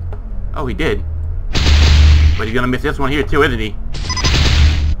 Oh, he did. But he's gonna miss this one here too, isn't he?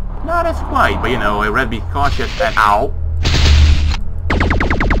 Not as quite, but you know, I'd rather be cautious and ow.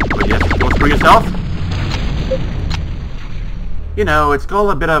 But yes, go screw yourself. You know, it's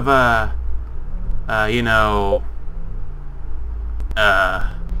called a bit of a, you know,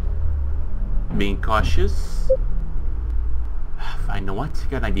 being cautious. Fine, know what?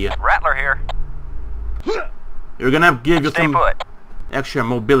 Got an idea. Rattler here. You're gonna give you Stay some put. extra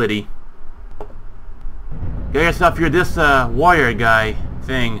mobility. Get yourself here this warrior guy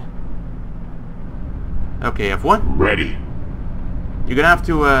thing. Okay, F1. Ready. You're gonna have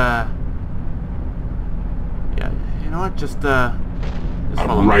to yeah, you know what? Just follow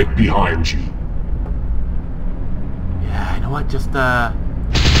I'm right me. behind you. Yeah, you know what? Just gonna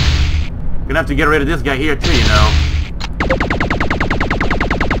have to get rid of this guy here too, you know.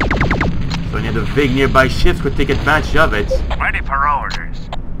 So any of the big nearby ships could take advantage of it. Ready for orders.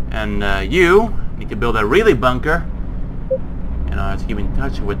 And you need to build a relay bunker. You know, to keep in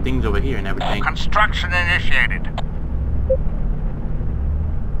touch with things over here and everything. Construction initiated.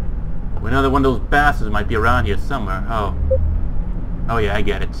 We know that one of those bastards might be around here somewhere. Oh. Oh yeah, I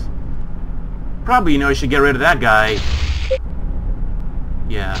get it. Probably, you know, you should get rid of that guy.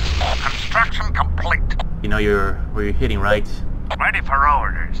 Yeah. Construction complete. You know where you're hitting, right? Ready for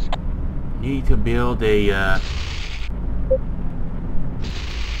orders. Need to build a,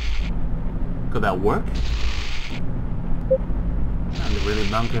 could that work? And the really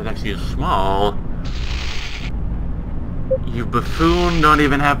bunker is actually small. You buffoon don't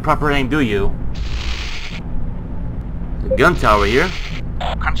even have proper aim, do you? The gun tower here.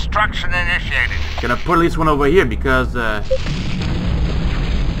 Construction initiated. Gonna put at least one over here because,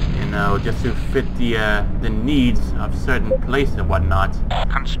 you know, just to fit the needs of certain places and whatnot.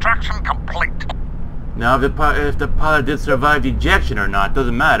 Construction complete. Now, if the pilot did survive ejection or not,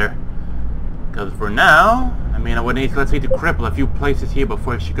 doesn't matter. Because for now, I mean, I would need, let's say, to cripple a few places here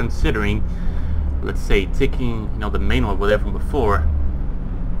before actually considering, let's say, taking, you know, the main one over there from before.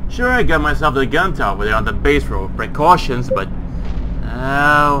 Sure, I got myself the gun tower over there on the base for precautions, but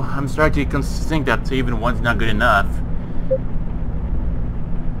now I'm starting to think that even one's not good enough.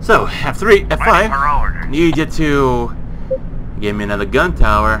 So, F3, F5, need you to give me another gun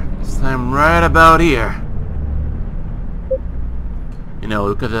tower. This time right about here. You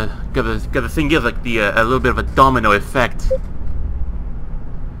know, because the thing gives like a little bit of a domino effect.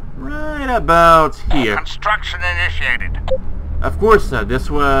 Right about here. Construction initiated. Of course, this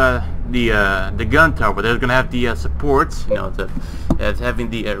the gun tower. They're gonna have the supports. You know, as having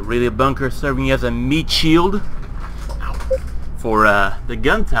the relay bunker serving as a meat shield for the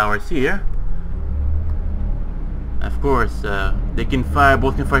gun towers here. Of course, they can fire.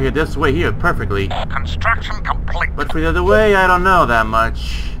 Both can fire here this way here perfectly. Construction complete. But for the other way, I don't know that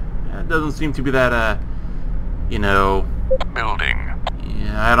much. It doesn't seem to be that, you know... Building.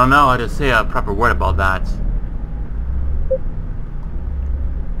 Yeah, I don't know how to say a proper word about that.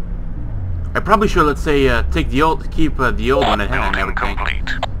 I probably should, let's say, keep the old one at hand and everything. Complete.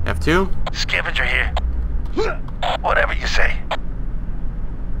 F2? Scavenger here. Whatever you say.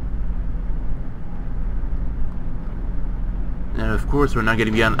 And of course, we're not going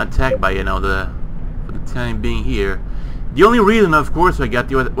to be attacked by, you know, for the time being here. The only reason, of course, we got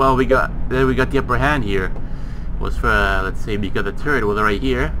the upper hand here was for, let's say, because the turret was right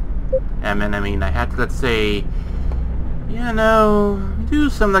here. I mean, I had to, let's say, you know, do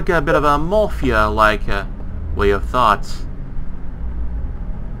some like a bit of a mafia-like way of thought.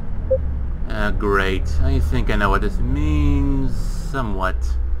 Great. I think I know what this means, somewhat.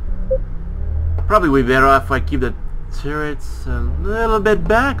 Probably way better off if I keep the turrets a little bit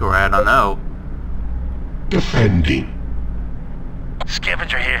back, or I don't know. Defending.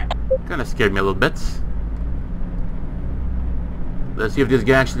 Scavenger here. Kinda scared me a little bit. Let's see if this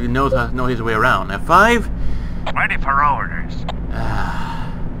guy actually knows his way around. F5. Ready for orders.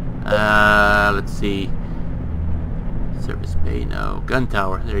 Let's see. Service bay, no. Gun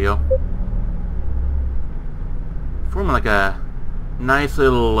tower, there you go. Forming like a nice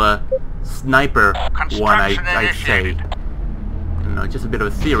little sniper one, I'd say. I don't know, just a bit of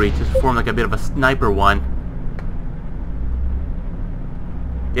a theory, just form like a bit of a sniper one.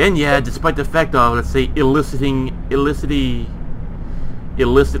 And yeah, despite the fact of, let's say, illicitly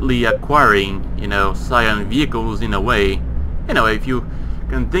acquiring, you know, Scion vehicles in a way, you know, if you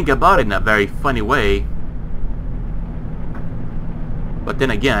can think about it in a very funny way. But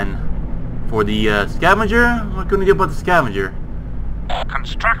then again, for the scavenger, what can we do about the scavenger?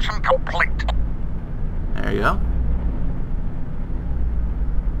 Construction complete. There you go.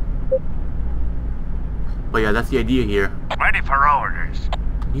 But yeah, that's the idea here. Ready for orders.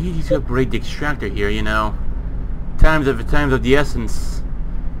 You need to upgrade the extractor here, you know. Times of the essence.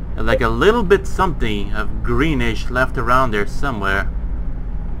 Like a little bit something of greenish left around there somewhere.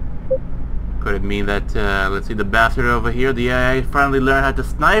 Could it mean that, let's see, the bastard over here, the AI finally learned how to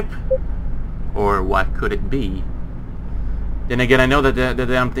snipe? Or what could it be? Then again, I know that the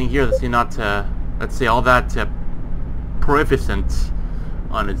damn thing here is not, let's say, all that proficient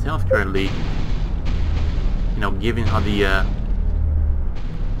on its health currently. You know, given how the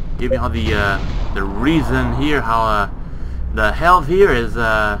reason here, how the health here is,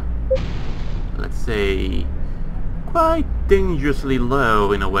 let's say, quite dangerously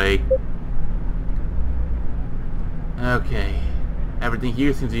low in a way. Okay, everything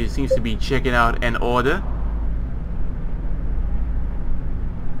here seems to be checking out in order.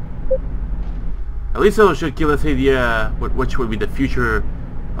 At least it should kill, let's say, the which would be the future,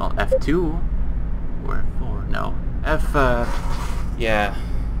 well, F2 or F4? No, F. Yeah.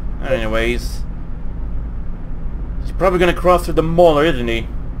 Anyways, he's probably gonna cross through the mauler, isn't he?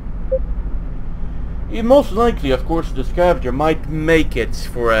 Most likely, of course, the scavenger might make it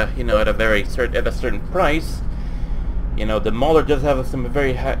for a, you know, at a certain price. You know, the mauler does have some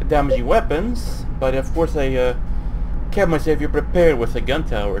very damaging weapons, but of course I kept myself here prepared with the gun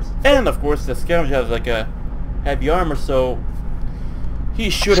towers, and of course the scavenger has like a heavy armor, so he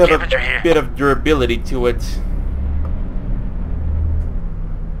should have a bit of durability to it.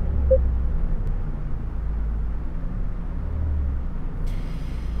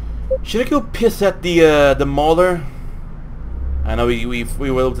 Should I go piss at the mauler? I know we were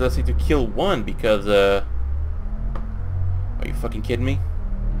able to, let's say, to kill one because are you fucking kidding me?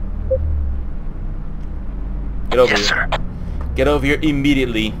 Get over here. Sir. Get over here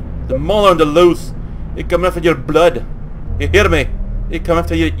immediately. The mauler on the loose. It come after your blood. You hear me? It come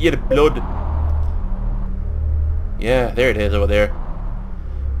after your blood. Yeah, there it is over there.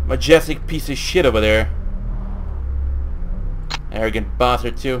 Majestic piece of shit over there. Arrogant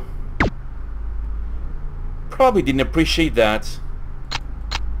bastard too. Probably didn't appreciate that.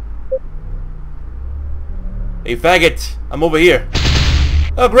 Hey faggot, I'm over here.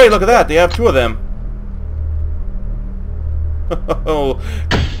 Oh great, look at that, they have two of them. Oh,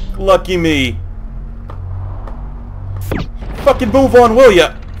 lucky me. Fucking move on, will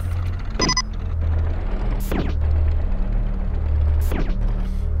ya?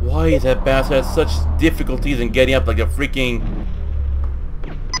 Why is that bastard has such difficulties in getting up like a freaking...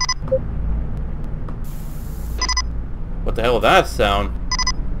 What the hell is that sound?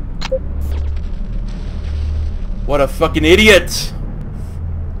 What a fucking idiot!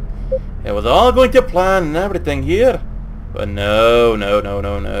 It was all going to plan and everything here. But no.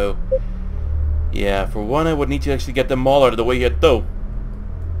 Yeah, for one I would need to actually get the mauler out of the way here though.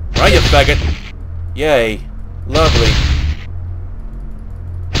 Right, you faggot! Yay. Lovely.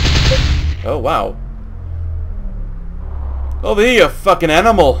 Oh, wow. Over here, you fucking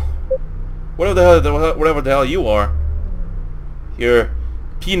animal! Whatever the hell you are. Your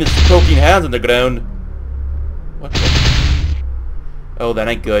penis poking hands on the ground. What the... Oh, that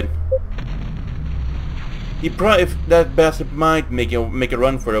ain't good. He probably, if that bastard might make a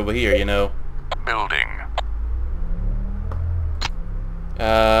run for it over here, you know. Building.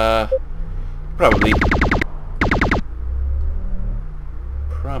 Probably.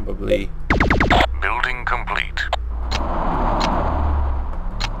 Probably. Building complete.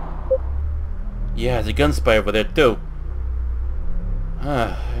 Yeah, there's a gun spy over there too.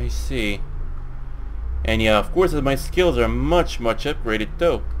 Ah, I see. And yeah, of course my skills are much upgraded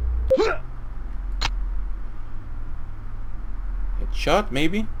too. Headshot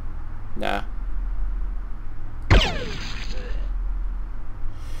maybe? Nah.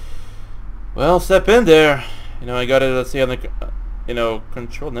 Well, step in there. You know, I got it, let's see, on the, you know,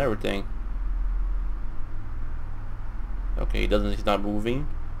 control and everything. Okay, he's not moving.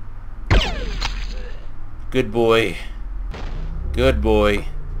 Good boy. Good boy.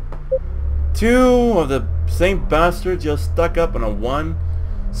 Two of the same bastards just stuck up on one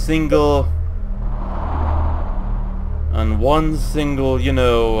single, you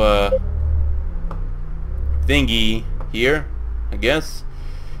know, thingy here, I guess.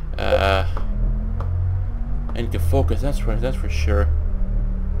 I need to focus. That's for sure.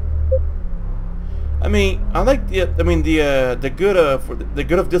 I mean, I like the good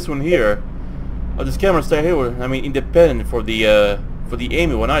of this one here, of this camera style here. I mean, independent for the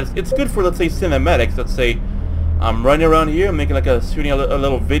aiming one. It's good for, let's say, cinematics. Let's say I'm running around here, making like shooting a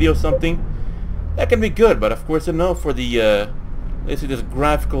little video or something. That can be good, but of course, I know for the let's see, this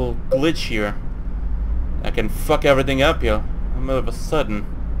graphical glitch here, I can fuck everything up here all of a sudden.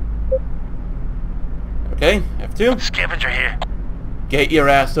 Okay, F2. Scavenger here. Get your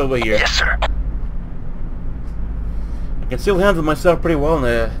ass over here. Yes, sir. I can still handle myself pretty well in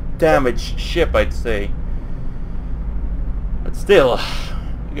a damaged ship, I'd say. But still,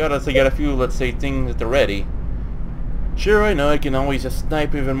 you gotta get a few, let's say, things at the ready. Sure, I know I can always just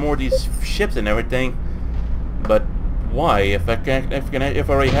snipe even more of these ships and everything, but why? If I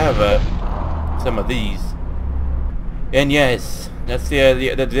already have some of these. And yes, that's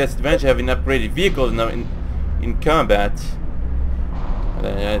the disadvantage of having upgraded vehicles in combat.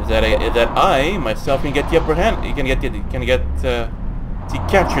 That I myself can get the upper hand. You can get to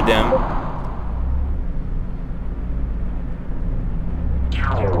capture them.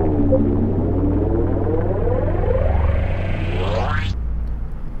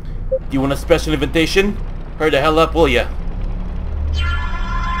 Do you want a special invitation? Hurry the hell up, will ya?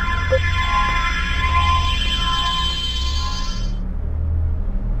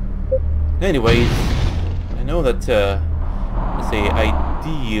 Anyways, I know that, let's say,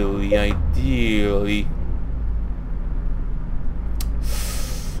 ideally,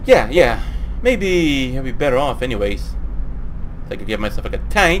 yeah, maybe I'd be better off anyways. I could get myself like a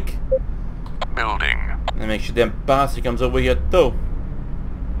tank. Building. And make sure them bastard comes over here too.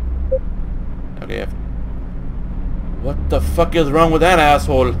 Okay, what the fuck is wrong with that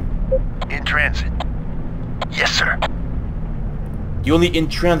asshole? In transit. Yes, sir. The only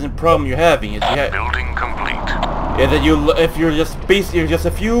in-transit problem you're having is Building complete. Yeah, that you're just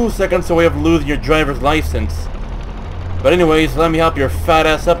a few seconds away of losing your driver's license. But anyways, let me help your fat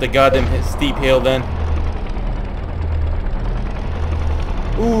ass up the goddamn steep hill then.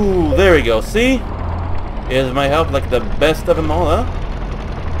 Ooh, there we go. See? Is my help like the best of them all, huh?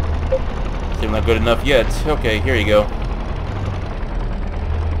 Still not good enough yet. Okay, here you go.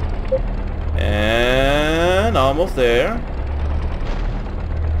 And almost there.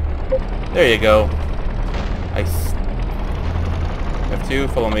 There you go. F2,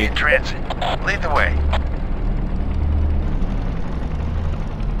 follow me. In transit. Lead the way.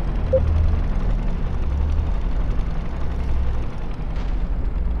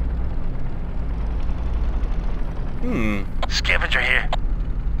 Scavenger here.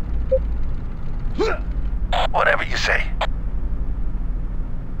 Whatever you say.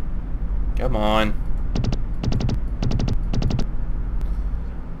 Come on.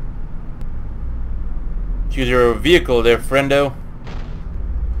 Choose your vehicle there, friendo.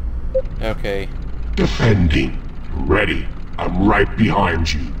 Okay. Defending. Ready. I'm right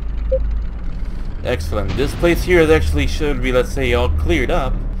behind you. Excellent. This place here is actually should be, let's say, all cleared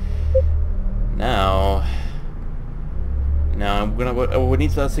up. Now we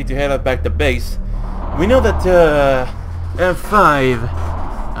need to, let's say, to head up back to base. We know that F5,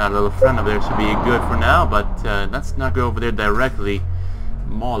 our little friend over there, should be good for now, but let's not go over there directly.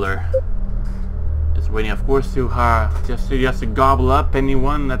 Mauler. Just waiting, of course, to just to gobble up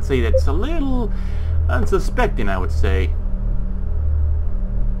anyone, let's say, that's a little unsuspecting, I would say.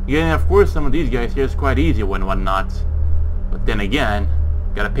 Yeah, of course, some of these guys here is quite easy when whatnot. But then again,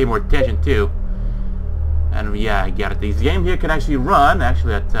 gotta pay more attention too. And yeah, I get it. This game here can actually run,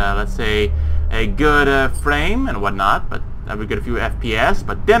 actually, at, let's say, a good frame and whatnot, but that would get a few FPS.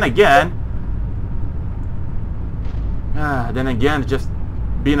 But then again, just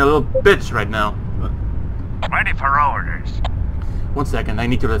being a little bitch right now. Ready for orders. 1 second, I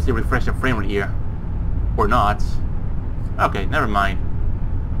need to, let's see, refresh the frame rate here. Or not. Okay, never mind.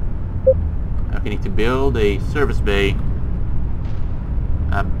 Okay, need to build a service bay.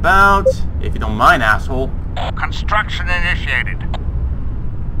 About, if you don't mind, asshole. Construction initiated.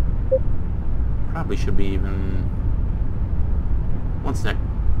 Probably should be even... One sec.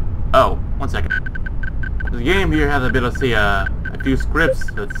 Oh, 1 second. The game here has a bit, let's say, a few scripts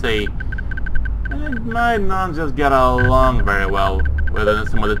that say it might not just get along very well with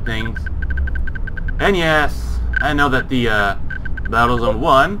some other things. And yes, I know that the Battlezone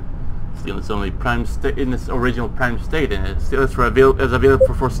 1 still in its only prime state, in its original prime state, and it still is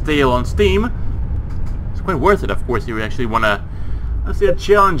available for sale on Steam. It's quite worth it, of course, if you actually want to, let's say, a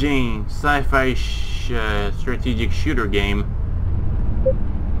challenging sci-fi strategic shooter game.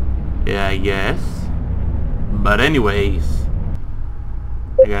 Yeah, I guess. But anyways,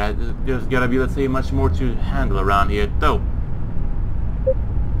 there's gotta be, let's say, much more to handle around here, though.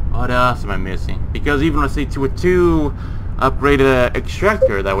 What else am I missing? Because even, let's say, to a 2 upgraded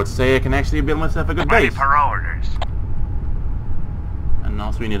extractor, that would say I can actually build myself a good Ready base. for orders. And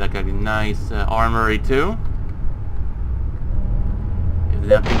also we need like a nice armory too. If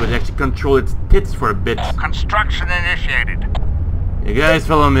that thing would actually control its tits for a bit. Construction initiated. You guys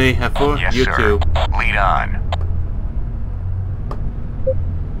follow me, F4? Yes, You sir. too. Lead on.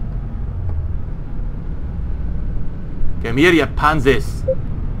 Come here, you pansies.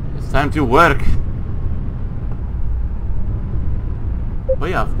 It's time to work. But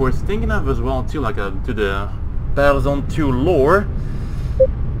yeah, of course, thinking of as well too, like to the Battlezone 2 lore.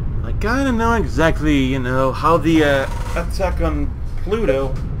 I kind of know exactly, you know, how the attack on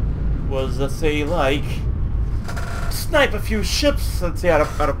Pluto was, let's say, like snipe a few ships, let's say, out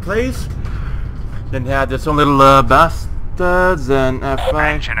of place. Then had this own little bastards and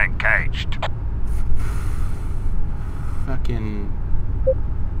F5. Engine engaged. Fucking.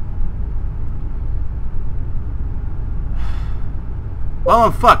 Well,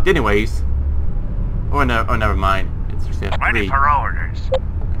 I'm fucked anyways. Or no, oh, never mind. It's just Ready F3. for orders.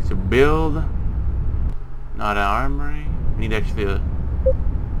 To build, not an armory. We need actually a.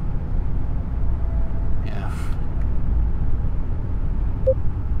 Yeah.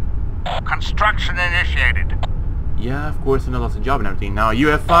 Construction initiated. Yeah, of course, I know lots of job and everything. Now,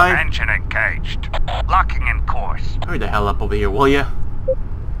 UF5. Engine engaged. Locking in course. Hurry the hell up over here, will ya?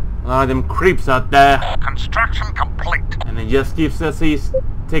 A lot of them creeps out there. Construction complete. And it just keeps us he's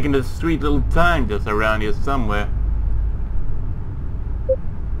taking the sweet little time just around here somewhere.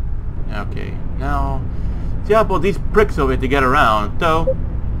 Okay, now see how about these pricks over here to get around, though.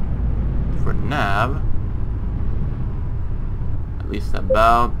 For nav, at least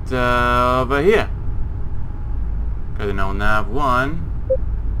about over here. Cause you know nav 1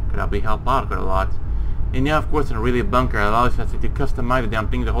 could probably help out quite a lot. And yeah, of course, in a really bunker allows us to customize the damn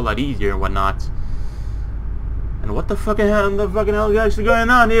things a whole lot easier and whatnot. And what the fucking hell is actually going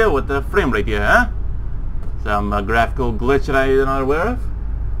on here with the frame rate here, huh? Some graphical glitch that I'm not aware of?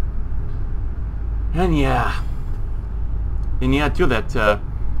 And yeah, too, that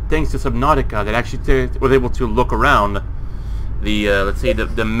thanks to Subnautica, that actually was able to look around the, let's say,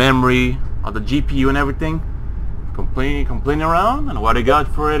 the memory of the GPU and everything. Complaining around, and what I got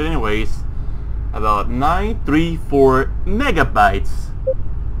for it anyways, about 934 megabytes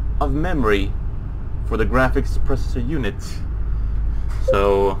of memory for the graphics processor unit.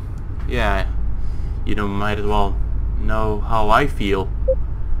 So yeah, you know, might as well know how I feel.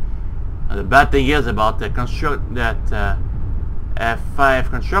 And the bad thing is about the F5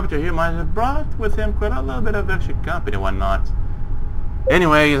 constructor here might have brought with him quite a little bit of extra company and whatnot.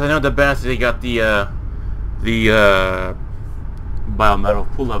 Anyways, I know the best they got the biometal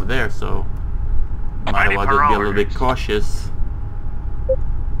pull up there, so might as well just be a little bit cautious.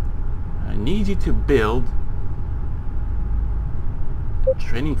 I need you to build a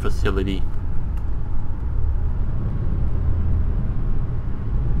training facility.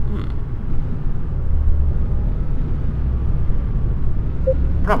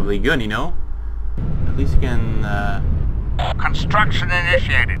 Probably good, you know. At least you can Construction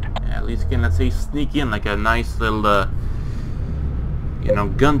initiated. yeah, at least you can, let's say, sneak in like a nice little you know,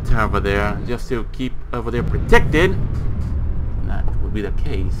 gun tower over there, just to keep over there protected. That would be the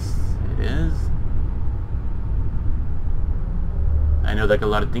case. It is. I know like a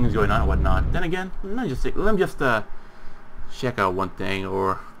lot of things going on and whatnot. Then again, let me just check out one thing,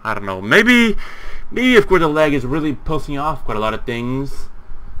 or I don't know, maybe of course the lag is really posting off quite a lot of things.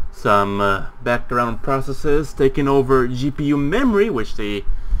 Some background processes taking over GPU memory, which they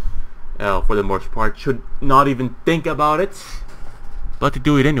for the most part should not even think about it, but to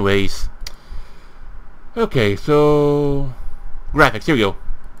do it anyways. Okay, so graphics, here we go.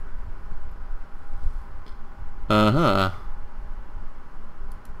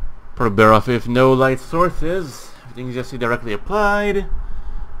 Probably better off if no light sources. Everything's just directly applied.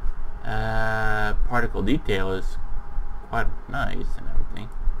 Particle detail is quite nice and everything.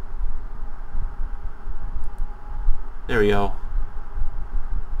 There we go.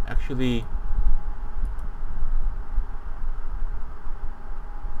 Actually,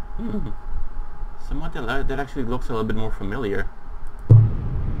 somewhat that actually looks a little bit more familiar.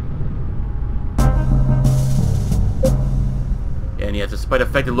 And yes, despite the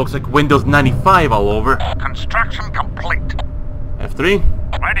fact it looks like Windows 95 all over. Construction complete. F3.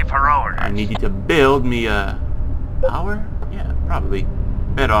 Ready for orders. I need you to build me a power? Yeah, probably.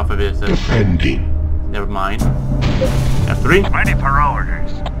 Better off of this. Defending. Never mind. F3. Ready for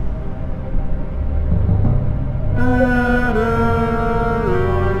orders.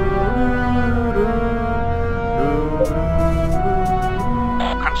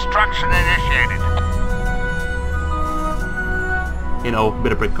 Construction initiated. You know,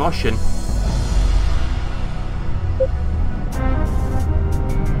 bit of precaution.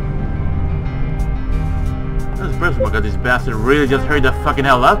 That's personal because this bastard really just hurried the fucking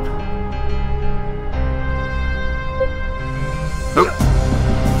hell up. Oh.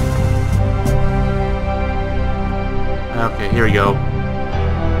 Okay, here we go.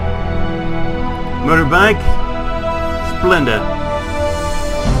 Motorbike. Splendid. Let's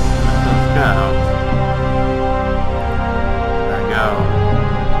go. There we go.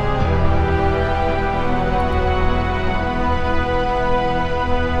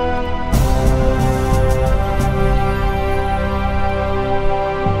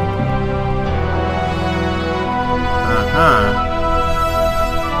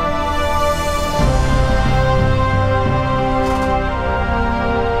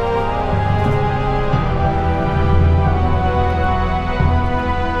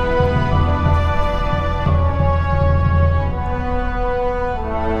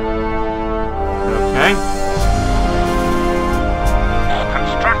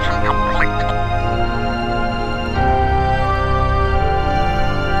 Construction complete.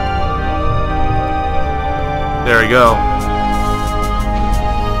 There we go.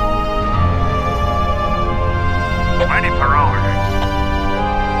 Ready for orders.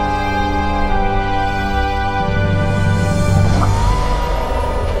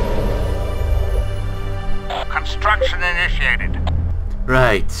 Construction initiated.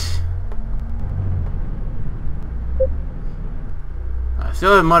 Right. I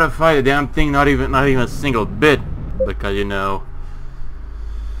still haven't modified the damn thing, not even a single bit, because you know.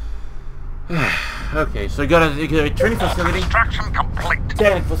 Okay, so you got a training facility. Construction complete.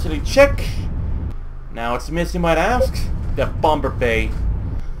 Training facility check. Now what's missing, you might ask? The bomber bay.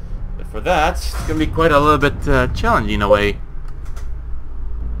 But for that, it's gonna be quite a little bit challenging in a way.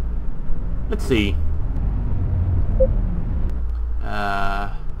 Let's see.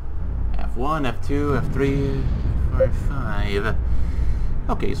 F1, F2, F3, F4, F5.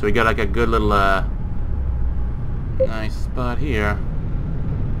 Okay, so we got like a good little nice spot here.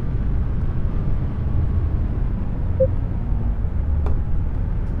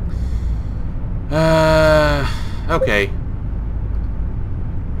 Okay.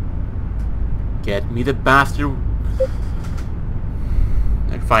 Get me the bastard.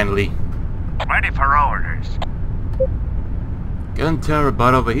 And finally. Ready for orders. Gun turret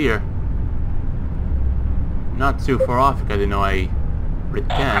butt over here. Not too far off because you know I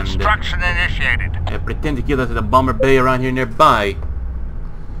pretend. Construction initiated. I pretend to kill us at a bomber bay around here nearby.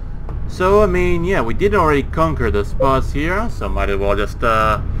 So I mean, yeah, we did already conquer the spots here, so might as well just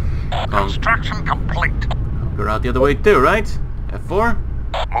Construction complete. conquer out the other way too, right? F4.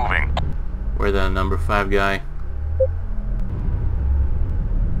 Moving. We're the number 5 guy.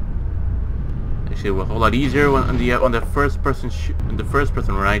 Actually, it was a whole lot easier on the first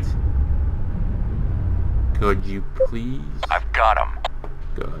person right. Could you please? I've got him.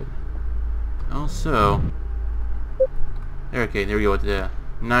 Good. Also, okay, there we go with the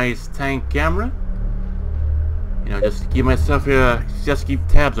nice tank camera. You know, just keep myself just keep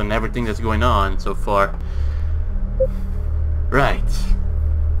tabs on everything that's going on so far. Right.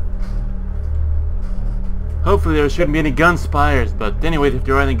 Hopefully there shouldn't be any gunspires, but anyways, if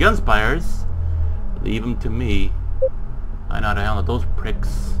there are any gunspires, leave them to me. I know how to handle those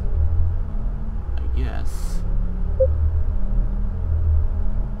pricks, I guess.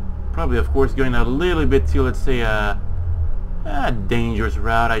 Probably, of course, going a little bit to, let's say, a dangerous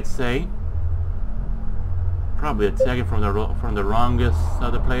route, I'd say. Probably attacking from the wrongest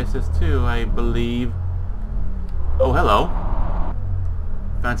other places too, I believe. Oh, hello.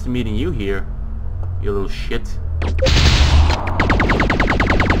 Fancy meeting you here, you little shit.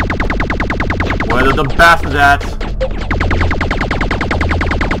 Where are the bastards at?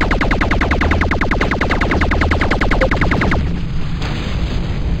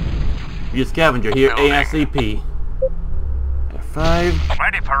 you scavenger here Building. ASAP. F5.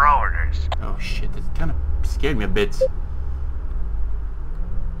 Ready for orders. Oh shit, this kind of scared me a bit.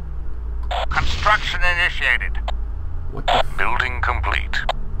 Construction initiated. What the Building complete.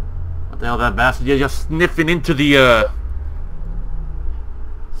 What the hell, that bastard? You're just sniffing into the,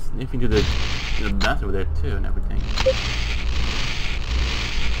 sniffing to the bathroom over there, too, and everything.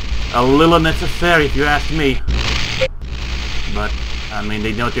 A little unnecessary, if you ask me. But, I mean,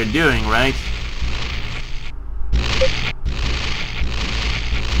 they know what they're doing, right?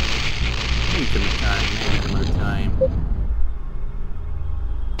 Maybe some time, maybe some other time.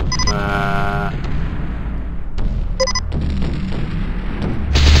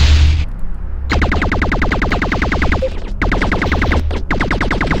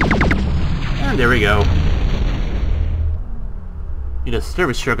 And there we go. Need a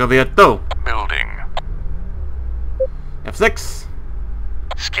service truck over here, though. Building. F6.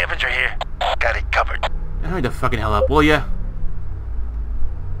 Scavenger here. Got it covered. Hurry the fucking hell up, will ya?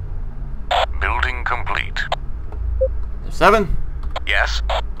 Building complete. F7. Yes.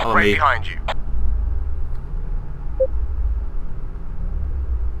 Follow Right me. behind you.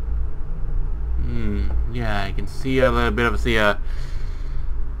 Yeah, I can see a little bit of, say,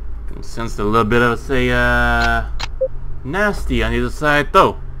 can sense a little bit of, say, nasty on either side,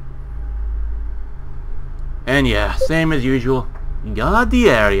 though. And yeah, same as usual. Guard the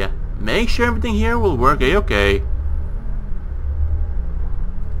area. Make sure everything here will work a-okay.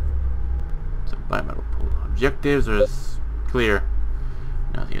 So, bimetal pool. Objectives are clear.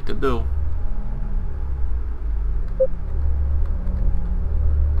 Nothing yet to do.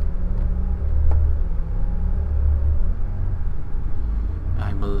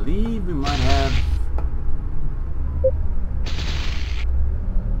 I believe we might have...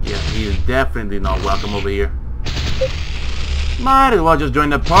 Yeah, he is definitely not welcome over here. Might as well just join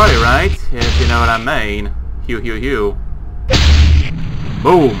the party, right? If you know what I mean. Hew, hew, hew.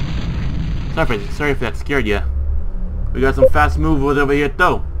 Boom! Sorry if that scared you. We got some fast movers over here,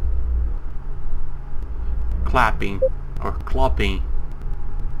 though. Clapping. Or clopping.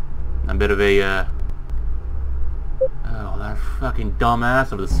 A bit of a, Oh, that fucking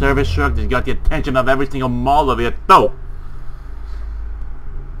dumbass of the service truck just got the attention of every single mall over here, though.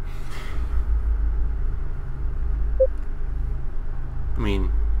 I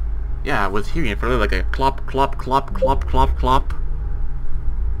mean, yeah, I was hearing it for like a clop, clop, clop, clop, clop, clop.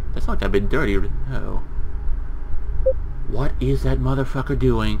 That's not that bit dirty. Oh. What is that motherfucker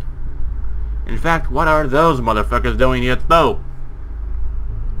doing? In fact, what are those motherfuckers doing yet, though?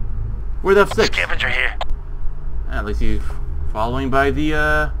 Where's F6? Scavenger here. At least he's following by the,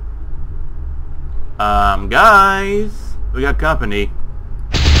 guys, we got company.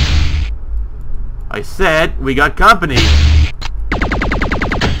 I said we got company.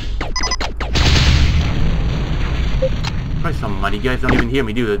 Christ some money, you guys don't even hear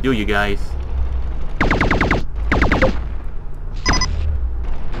me, do you guys?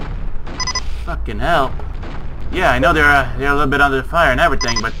 Fucking hell. Yeah, I know they're a little bit under fire and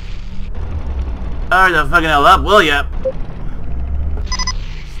everything, but hurry the fucking hell up, will ya?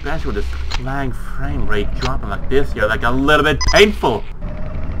 Especially with this flying frame rate dropping like this here, like a little bit painful.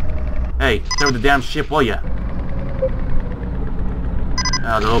 Hey, stay with the damn ship, will ya?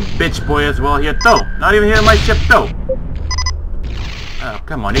 Oh, the little bitch boy as well here, though. Not even here in my ship, though. Oh,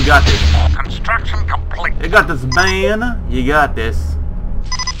 come on, you got this. Construction complete. You got this, man. You got this.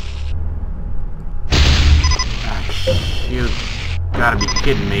 Ah, shoot. Gotta be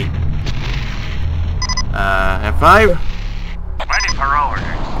kidding me. F5. Ready for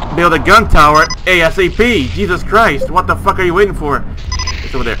orders. Build a gun tower ASAP. Jesus Christ, what the fuck are you waiting for?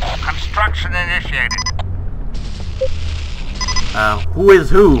 It's over there. Construction initiated. Who is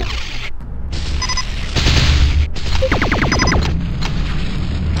who?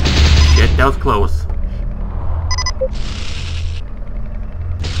 Shit, that was close.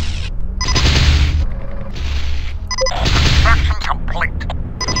 Construction complete.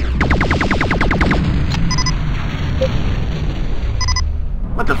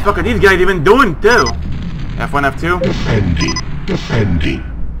 What the fuck are these guys even doing, too? F1, F2? Defending.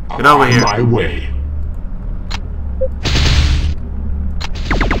 Get over here. On my way.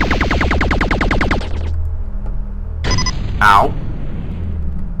 Ow.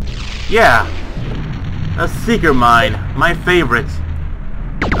 Yeah. A seeker mine. My favorite.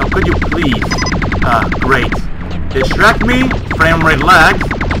 Oh, could you please? Great. Distract me, frame rate lags,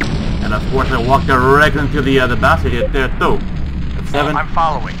 and of course I walk directly into the bastard here there too. F7. I'm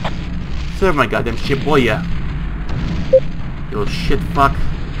following. Serve my goddamn ship, will ya? You little shit fuck.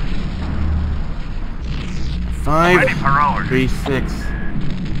 5, Ready for orders. 3, 6.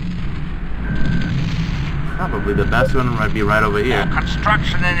 Probably the best one might be right over here.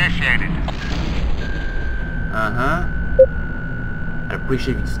 Construction initiated. Uh-huh. I'd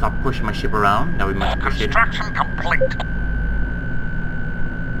appreciate if you stop pushing my ship around. That would be much appreciated. Construction complete.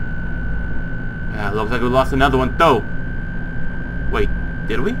 Yeah, looks like we lost another one though. Wait,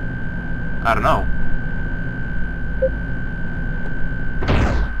 did we? I don't know.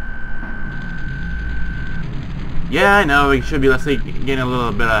 Yeah, I know, we should be, let's say, getting a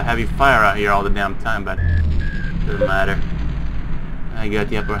little bit of heavy fire out here all the damn time, but doesn't matter. I got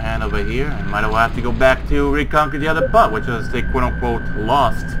the upper hand over here. I might well have to go back to reconquer the other part, which was, say, quote-unquote,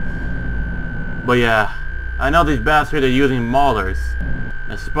 lost. But yeah, I know these bastards are using maulers.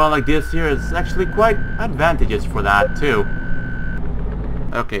 A spot like this here is actually quite advantageous for that, too.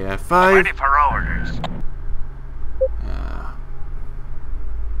 Okay, F5. Ready for orders.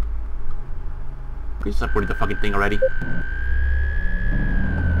 Please support the fucking thing already.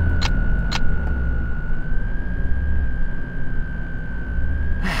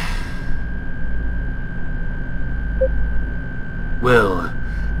 Well,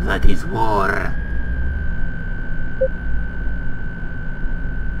 that is war.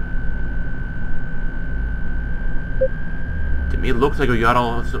 To me, it looks like we got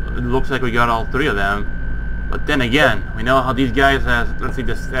all three of them. But then again, we know how these guys, let's see,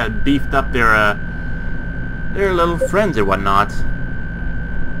 just beefed up their little friends or whatnot.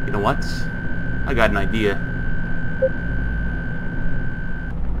 You know what? I got an idea.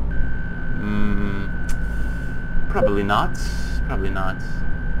 Probably not. Probably not.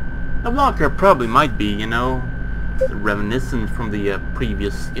 The walker probably might be, you know, reminiscent from the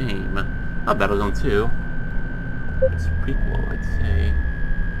previous game. Not Battlezone 2. It's a prequel, I'd say.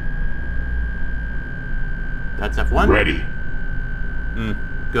 That's F1? Ready.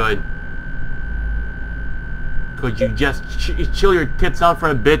 Good. Could you just chill your tits out for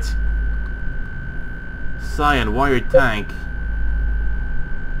a bit? Cyan, warrior tank.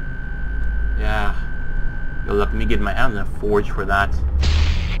 Yeah. You'll let me get my hands in a forge for that.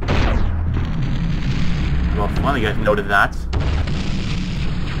 Well, finally guys noted that.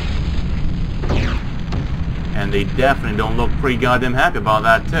 And they definitely don't look pretty goddamn happy about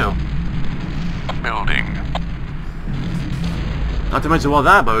that too. Building. Not to mention all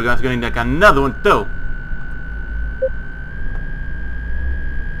that, but we're guys getting like another one too.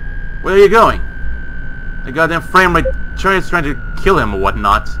 Where are you going? The goddamn frame rate is trying to kill him or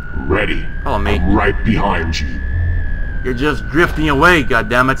whatnot. Ready. Follow me. I'm right behind you. You're just drifting away,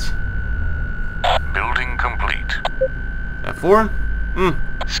 goddammit. Building complete. F4?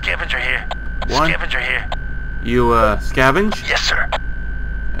 Scavenger here. One. Scavenger here. You, scavenge? Yes, sir.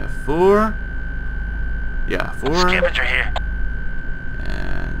 F4. Yeah, 4. Scavenger here.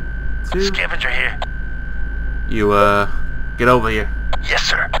 And 2. Scavenger here. You, get over here. Yes,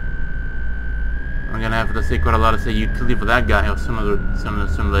 sir. I'm gonna have to say quite a lot of utility for that guy sooner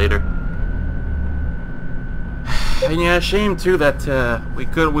later. And yeah, shame too that we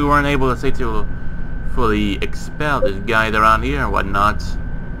weren't able to fully expel this guy around here and whatnot.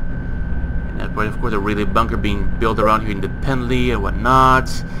 And that point, of course, a really bunker being built around here independently and whatnot.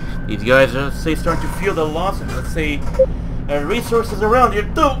 These guys are starting to feel the loss of resources around here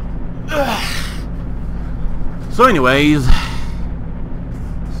too. So anyways,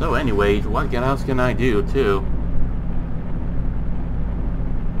 what else can I do too?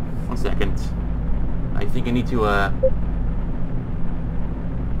 One second. I think I need to,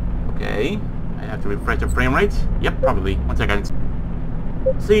 okay. I have to refresh the frame rate. Yep, probably. 1 second.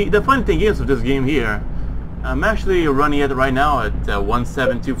 See, the funny thing is with this game here, I'm actually running it right now at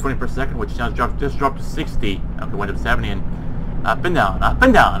 172 frames per second, which just dropped to 60. Okay, went up to 70 and up and down, up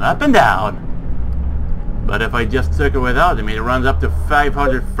and down, up and down. But if I just took it without it runs up to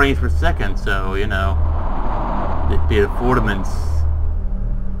 500 frames per second, so, you know, the performance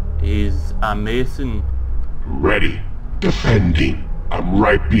is amazing. Ready. Defending. I'm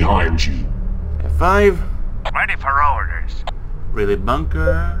right behind you. F5. Ready for orders. Really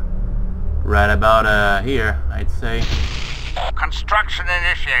bunker. Right about here, I'd say. Construction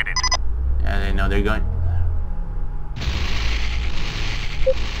initiated. Yeah, they know they're going.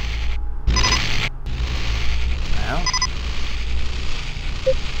 Well.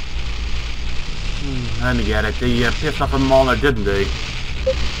 Let me get it. They pissed off a mauler, didn't they?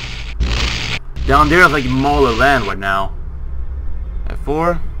 Down there is like mauler land right now.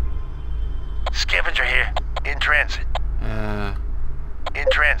 F4. Scavenger here. In transit. In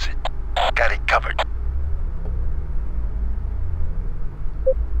transit. Got it covered.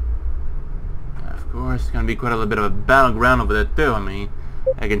 Of course, it's gonna be quite a little bit of a battleground over there too. I mean,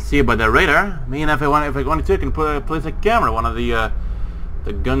 I can see it by the radar. I mean, if I wanted to, I can place a camera, one of the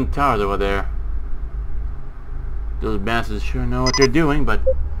The gun towers over there. Those bastards sure know what they're doing, but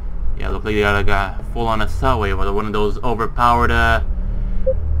yeah, look like they got like a full-on assault wave with one of those overpowered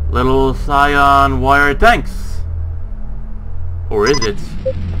little scion wire tanks. Or is it?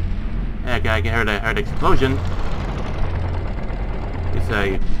 Yeah, I can hear the explosion. Guess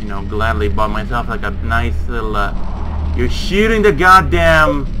I, you know, gladly bought myself like a nice little. You're shooting the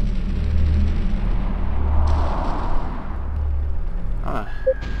goddamn.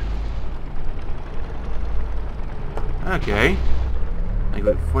 Okay. Like,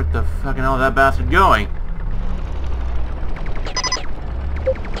 what the fucking hell is that bastard going?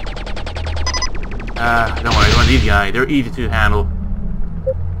 Don't worry, one of these guys, they're easy to handle.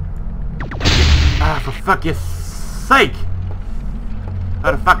 For fuck's sake!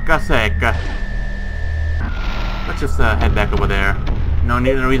 For fuck's sake. Let's just head back over there. No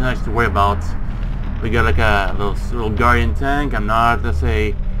reason I to worry about. We got like a little guardian tank. I'm not, let's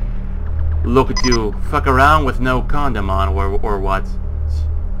say, looking to fuck around with no condom on or what.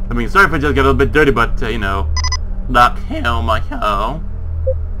 I mean, sorry if I just got a little bit dirty, but you know, like hell my hell.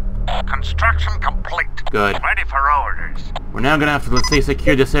 Construction complete. Good. Ready for orders. We're now gonna have to, let's say,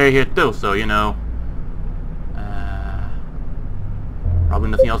 secure this area here too, so you know. Probably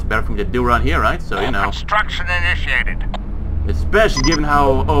nothing else better for me to do around here, right? So, you know. Construction initiated. Especially given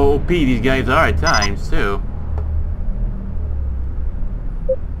how OP these guys are at times, too.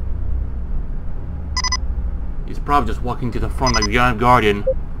 He's probably just walking to the front like the Guardian.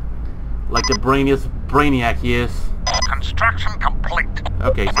 Like the brainiest brainiac he is. Construction complete.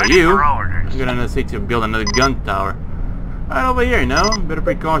 Okay, so Ready you, for orders. I'm gonna say to build another gun tower. Right over here, you know? Better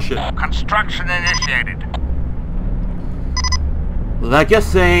precaution. Construction initiated. Like I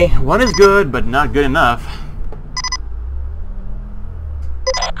say, one is good, but not good enough.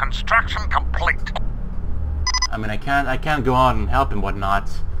 Construction complete. I mean, I can't go out and help and whatnot.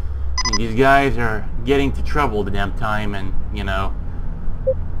 I mean, these guys are getting into trouble the damn time, and you know,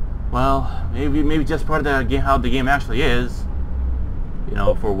 well, maybe just part of the game, how the game actually is. You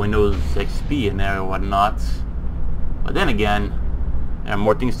know, for Windows XP and there or whatnot. But then again, there are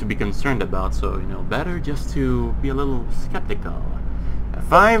more things to be concerned about, so you know, better just to be a little skeptical.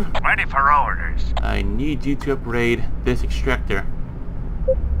 F5. Ready for orders. I need you to upgrade this extractor.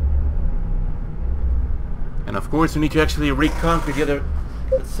 And of course we need to actually reconfigure the other,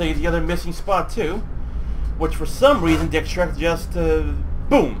 let's say, the other missing spot too. Which for some reason the extractor just,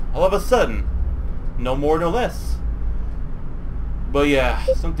 boom, all of a sudden. No more, no less. But yeah,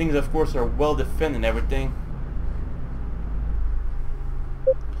 some things of course are well defended and everything.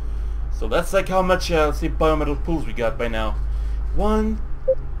 So that's like how much, let's say, biometal pools we got by now. 1,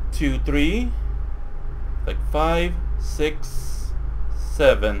 2, 3, like 5, 6,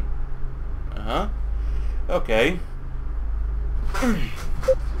 7. Okay.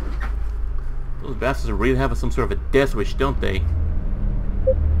 Those bastards really have some sort of a death wish, don't they?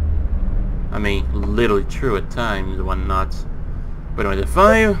 I mean, literally true at times and whatnot. But anyway, the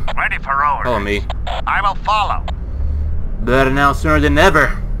 5. Ready for orders. Follow me. I will follow. Better now sooner than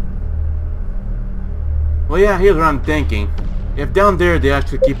never. Well, yeah, here's what I'm thinking. If down there they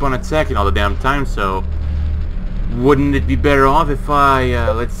actually keep on attacking all the damn time, so wouldn't it be better off if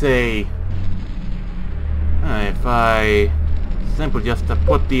I, let's say, if I simply just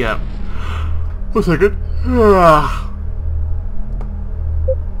put the, 1 second.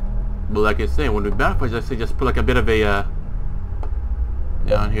 But like I say, it wouldn't be bad if I just put like a bit of a,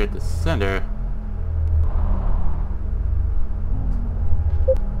 down here at the center.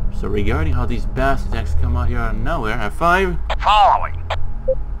 So regarding how these bastards actually come out here out of nowhere, F5. Following.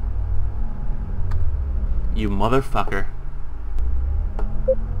 You motherfucker.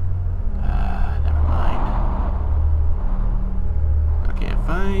 Never mind. Okay,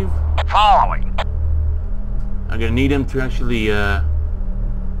 F5. Following. I'm gonna need him to actually,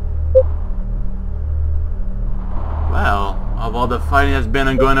 well, of all the fighting that's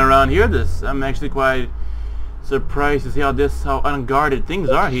been going around here, I'm actually quite surprised to see how unguarded things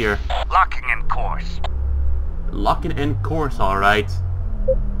are here. Locking in course. Locking in course, alright.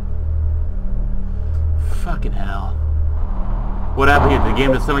 Fucking hell. What happened here? Did the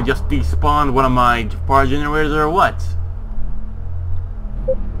game just suddenly just despawned one of my power generators or what?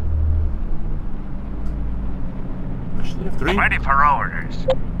 F3? Ready for orders.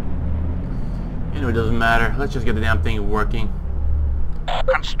 Anyway, it doesn't matter. Let's just get the damn thing working.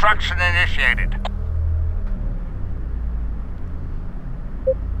 Construction initiated.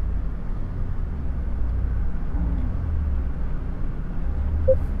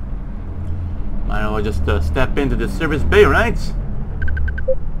 Might as well just step into the service bay, right?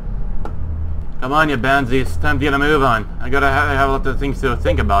 Come on, you Bansies. It's time to get a move on. I gotta have a lot of things to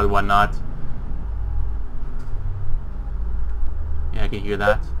think about and whatnot. Yeah, I can hear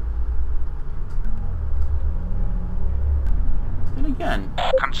that. And again.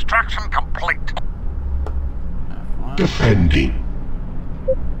 Construction complete. F1. Defending.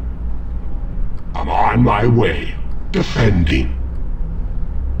 I'm on my way. Defending.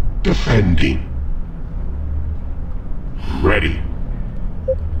 Defending. Ready.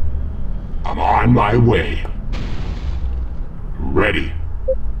 I'm on my way. Ready.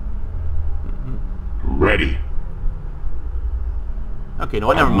 Ready. Okay,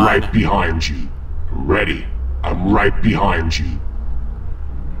 no, never I'm mind. right behind you. Ready. I'm right behind you.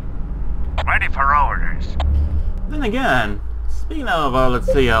 Ready for orders. Then again, speaking of,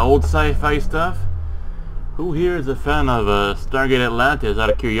 let's say, old sci-fi stuff, who here is a fan of Stargate Atlantis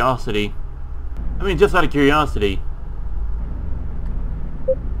out of curiosity? I mean, just out of curiosity.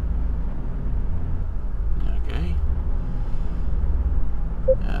 Okay.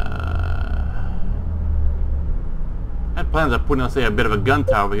 I had plans of putting, let's say, a bit of a gun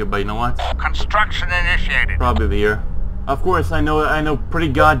tower over here, but you know what? Construction initiated. Probably here. Of course, I know pretty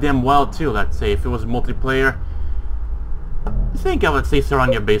goddamn well too. Let's say if it was multiplayer, I think I would say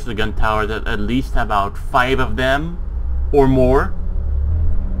surround your base with a gun tower. That at least about 5 of them, or more.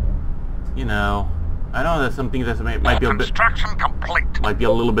 You know, I know that some things that might be a bit, Construction complete. might be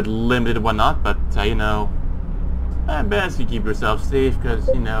a little bit limited and whatnot, but you know, best you keep yourself safe because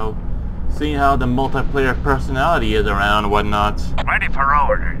you know, seeing how the multiplayer personality is around and whatnot. Ready for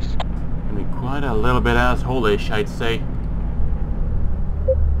orders. I mean, quite a little bit asshole-ish, I'd say.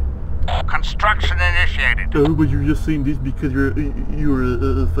 Construction initiated. Oh, but you're just saying this because you're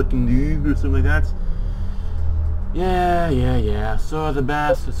a fucking noob or something like that? Yeah. So are the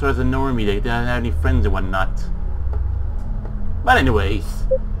bass, so are the normie. They don't have any friends and whatnot. But anyways,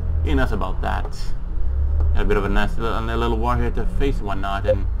 enough about that. Got a bit of a nice little war here to face and whatnot,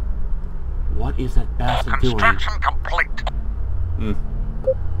 and what is that bastard doing? Construction complete.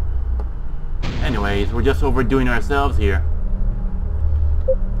 Anyways, we're just overdoing ourselves here.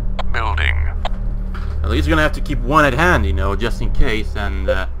 Building. At least we're gonna have to keep one at hand, you know, just in case, and,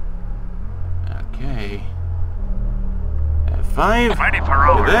 okay. F5. Ready for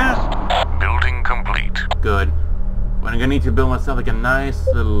orders. There. Building complete. Good. But I'm gonna need to build myself like a nice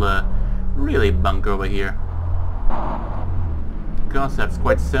little, really bunker over here. Concept's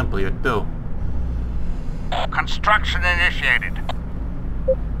quite simple here, too. Construction initiated.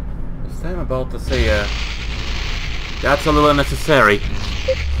 This time I'm about to say, that's a little unnecessary.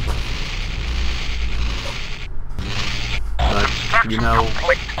 But, you know,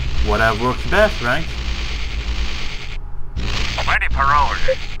 whatever works best, right? Ready for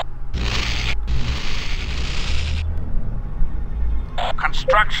orders.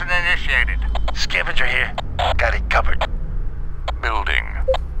 Construction initiated. Scavenger here. Got it covered. Building.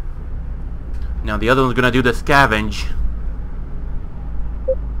 Now the other one's gonna do the scavenge.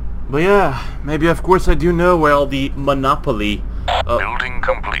 But yeah, maybe of course I do know where all the monopoly... Building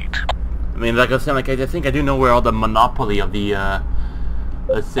complete. I mean, like I said, like I think I do know where all the monopoly of the,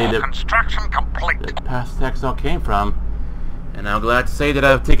 let's say the Construction complete. past text all came from. And I'm glad to say that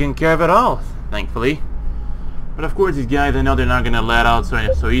I've taken care of it all, thankfully. But of course these guys, I know they're not gonna let out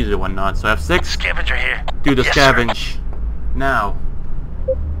so easy and whatnot. So F6, Scavenger here. do the Yes, scavenge. Now.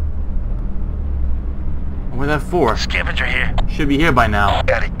 Where's that for? Scavenger here. Should be here by now.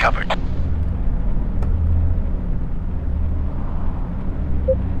 Got it covered.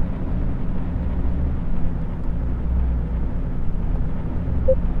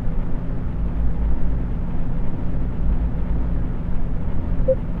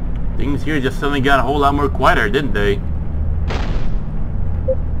 Things here just suddenly got a whole lot more quieter, didn't they?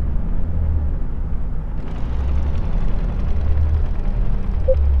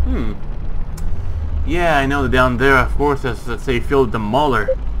 Yeah, I know that down there, of course, that's, let's say, filled with the Mauler.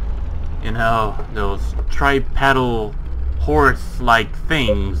 You know, those tripedal horse-like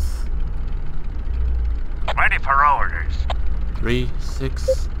things. Ready for orders. 3,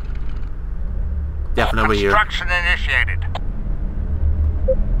 6... Definitely over here. Construction initiated.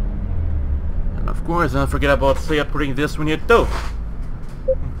 And of course, don't forget about, say, upgrading this one here, too.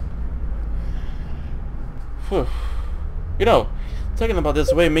 Whew. You know, talking about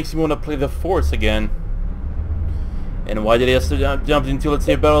this way makes me want to play the Force again. And why did I just jump into, let's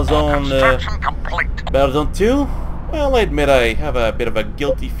say, Battlezone, Construction complete. Battlezone 2? Well, I admit I have a bit of a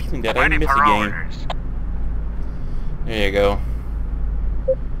guilty feeling that I Ready missed for a game. orders. There you go.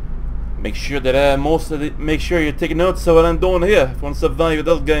 Make sure that make sure you take notes of what I'm doing here. If you want to survive with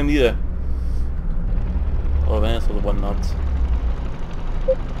this game here. Oh, man, so the one not.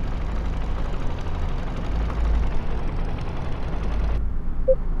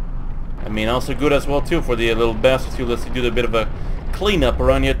 mean, also good as well too for the little bastards who let's do a bit of a cleanup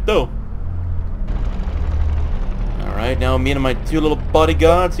around here too. Alright, now me and my two little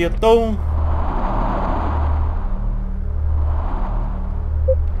bodyguards here too.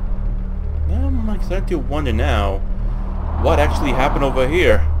 I'm starting to wonder now what actually happened over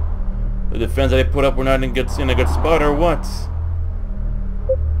here. The defense that they put up were not in a good spot or what?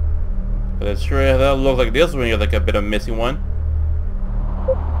 But it sure that looks like this one here like a bit of a missing one.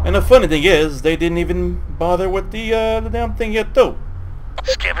 And the funny thing is, they didn't even bother with the damn thing yet too.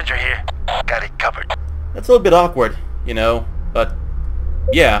 Scavenger here. Got it covered. That's a little bit awkward, you know, but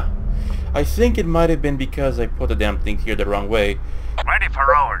yeah. I think it might have been because I put the damn thing here the wrong way. Ready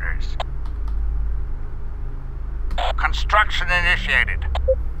for orders. Construction initiated.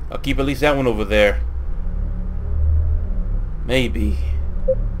 I'll keep at least that one over there. Maybe.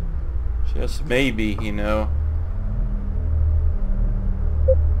 Just maybe, you know.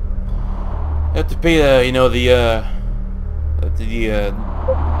 I have to pay, you know, the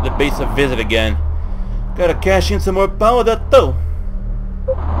base a visit again. Gotta cash in some more power that though.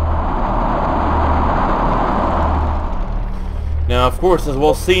 Now, of course, as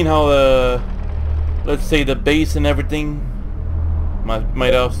well, seeing how let's say the base and everything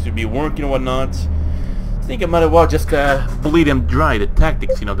might also be working and whatnot. I think I might as well just bleed them dry. The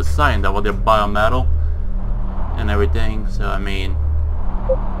tactics, you know, the science of all their biometal and everything. So I mean,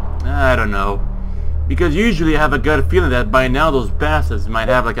 I don't know, because usually I have a gut feeling that by now those bastards might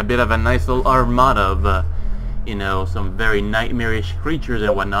have like a bit of a nice little armada of, you know, some very nightmarish creatures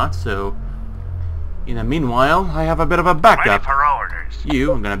and whatnot. So, in the meanwhile, I have a bit of a backup. Ready for orders.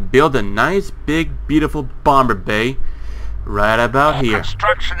 I'm gonna build a nice, big, beautiful bomber bay right about here.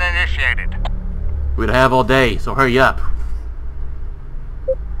 Construction initiated. We don't have all day, so hurry up.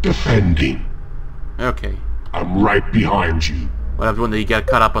 Defending. Okay. I'm right behind you. What happens when you get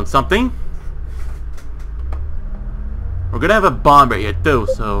caught up on something? We're gonna have a bomber here too,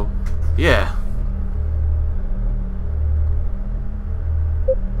 so yeah.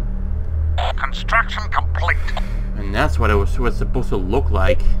 Construction complete. And that's what it was supposed to look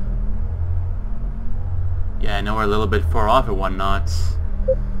like. Yeah, I know we're a little bit far off and whatnot.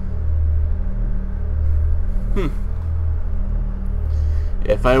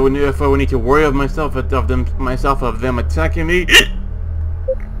 If I would need to worry of myself of them attacking me,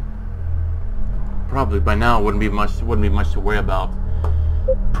 probably by now wouldn't be much to worry about.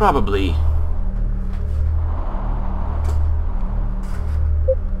 Probably.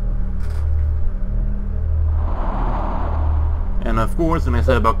 And of course, when I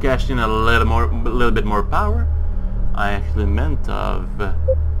said about cashing a little bit more power, I actually meant of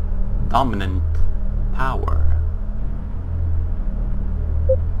dominant power.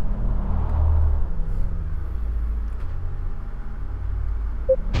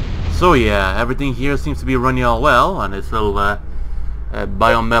 So yeah, everything here seems to be running all well on this little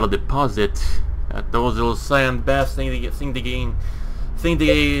biometal deposit. Those little cyan bass think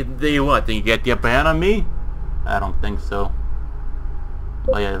they what? Think you get the upper hand on me? I don't think so.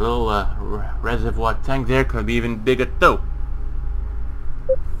 But yeah, a little reservoir tank there could be even bigger too.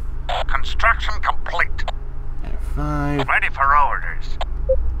 Construction complete. F5. Ready for orders.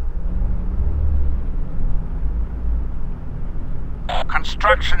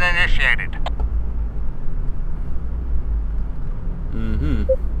 Construction initiated.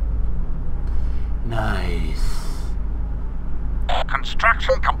 Nice.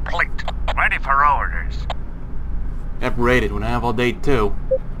 Construction complete. Ready for orders. Separated when I have all day too.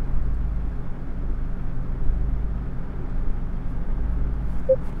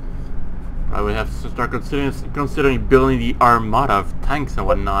 I would have to start considering building the armada of tanks and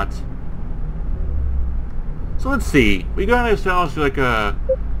whatnot. So let's see. We got ourselves like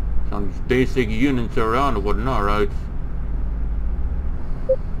some basic units around and whatnot, right?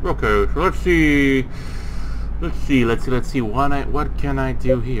 Okay, so let's see. Let's see. What can I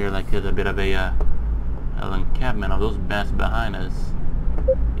do here? Like there's a bit of a encampment of those bats behind us.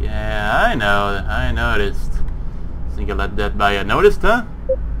 Yeah, I noticed. Think I let that by unnoticed, huh?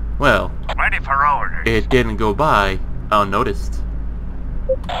 Well, ready for orders. It didn't go by unnoticed.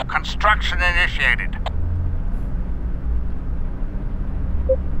 Construction initiated.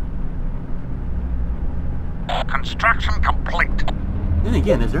 Construction complete. Then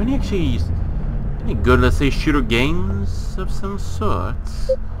again, is there any good, let's say, shooter games of some sort?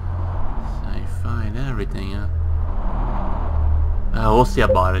 Sci-fi and everything, huh? We'll see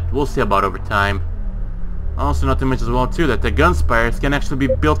about it. We'll see about it over time. Also, not to mention as well too that the gunspires can actually be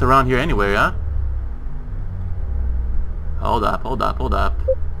built around here anyway, huh? Hold up.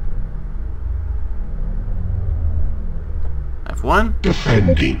 F1.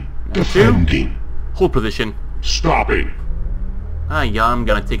 Defending. Defending. Hold position. Stopping. Yeah, I'm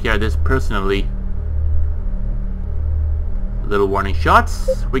gonna take care of this personally. Little warning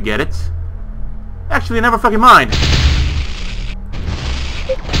shots. We get it. Actually, never fucking mind.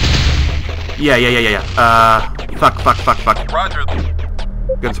 Yeah. Fuck. Roger.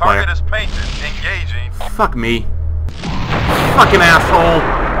 Gunspire. Target is painted. Engaging. Fuck me. Fucking asshole.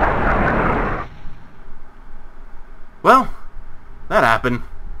 Well, that happened.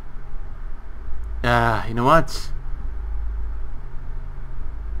 You know what?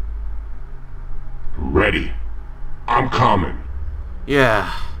 Ready. I'm coming. Yeah.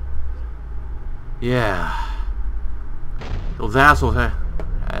 Those assholes,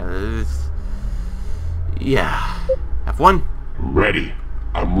 yeah. F1? Ready.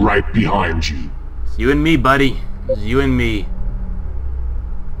 I'm right behind you. It's you and me, buddy. It's you and me.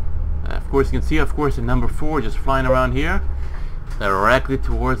 Of course, you can see, the number 4 just flying around here. Directly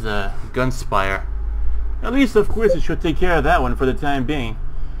towards the gunspire. At least, of course, it should take care of that one for the time being.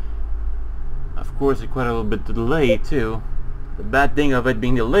 Of course, it's quite a little bit delayed, too. The bad thing of it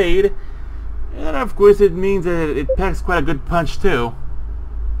being delayed, and of course it means that it packs quite a good punch, too.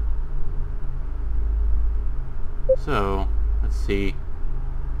 So, let's see.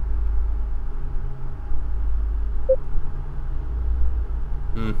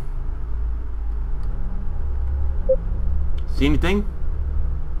 See anything?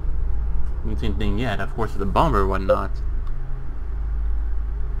 Haven't seen anything yet. Of course, the bomber or whatnot.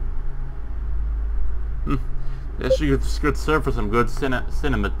 This should serve for some good cinema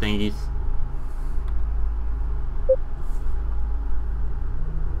thingies.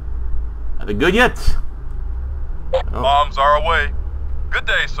 Are they good yet? Oh. Bombs are away. Good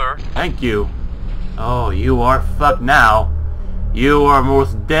day, sir. Thank you. Oh, you are fucked now. You are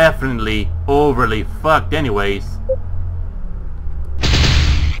most definitely overly fucked anyways.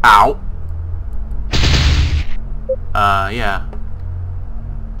 Ow. Yeah.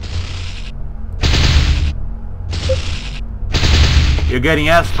 You're getting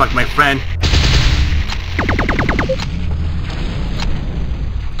ass fucked, my friend.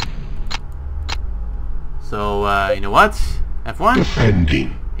 So, you know what? F1?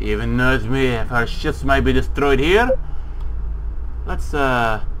 Defending. Even knows me if our ships might be destroyed here. Let's,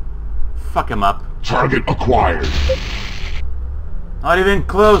 fuck him up. Target acquired. Not even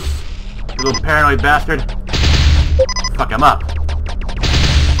close, you little paranoid bastard. Fuck him up.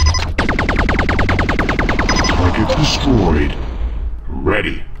 Target destroyed.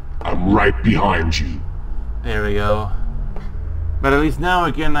 Ready. I'm right behind you. There we go. But at least now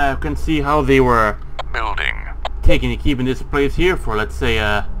we can see how they were Building. keeping this place here for, let's say,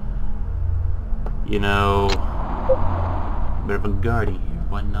 you know, a bit of a guarding here,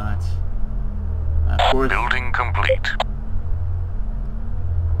 whatnot. Of course. Building complete.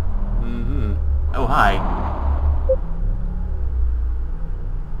 Oh, hi.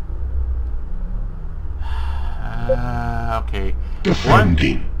 Okay.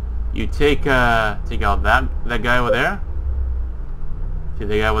 Defending. You take out that guy over there. See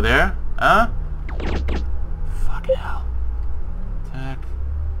the guy over there? Huh? Fucking hell. Attack.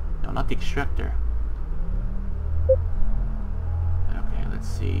 No, not the extractor. Okay, let's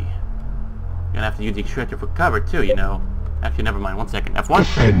see. Gonna have to use the extractor for cover too, you know. Actually, never mind. 1 second. F1.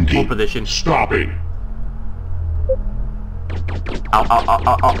 Defending. Hold position. Stopping. Ow, ow, ow,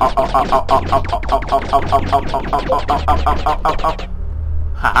 ow, ow, ow, ow, ow, ow, ow, ow.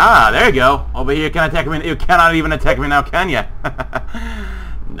 Haha, there you go. Over here, you can't attack me. You cannot even attack me now, can you?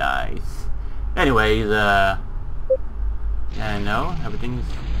 Nice. Anyways, yeah, no, everything's...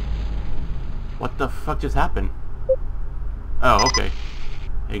 What the fuck just happened? Oh, okay.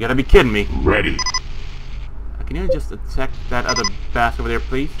 You gotta be kidding me. Ready. Can you just attack that other bastard over there,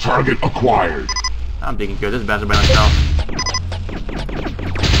 please? Target acquired. I'm taking care of this bastard by myself.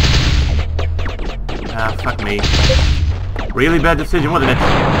 Ah, fuck me. Really bad decision, wasn't it?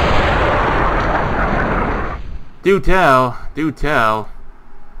 Do tell.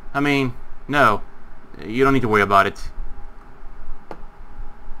 I mean, no. You don't need to worry about it.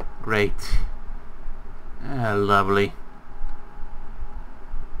 Great. Ah, lovely.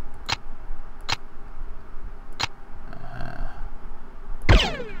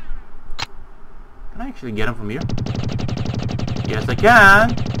 Can I actually get him from here? Yes, I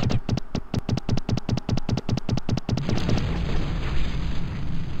can!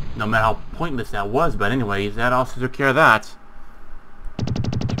 No matter how pointless that was, but anyways, that also took care of that.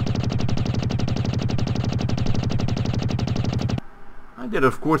 I did,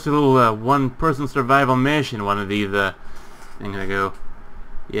 of course, a little one-person survival mission, one of these things I go,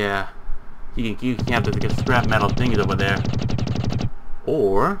 yeah, you can have the scrap metal thingies over there.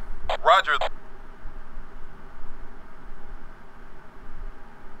 Or Roger.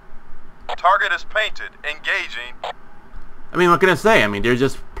 Target is painted. Engaging. I mean, what can I say? I mean, they're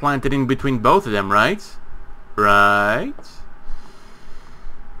just planted in between both of them, right? Right?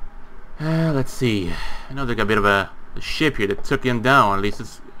 Let's see. I know they got a bit of a ship here that took him down. At least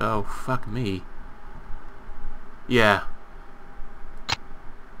it's... Oh, fuck me. Yeah.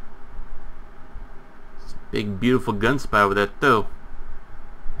 It's a big, beautiful gun spy with that, too.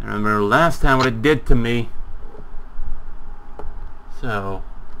 I remember last time what it did to me. So...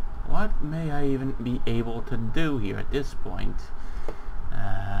 what may I even be able to do here at this point?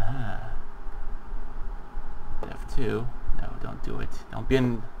 F2. No, don't do it. Don't be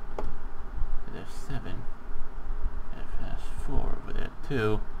in F7. F4 over there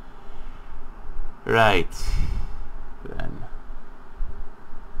too. Right. Then.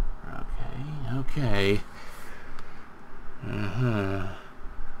 Okay.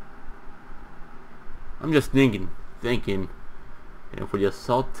 I'm just thinking. You know, for the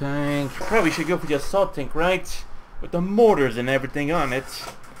assault tank. Probably should go for the assault tank, right? With the mortars and everything on it.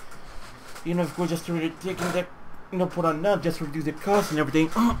 You know, of course, just to really taking that, you know, put on that, just to reduce the cost and everything.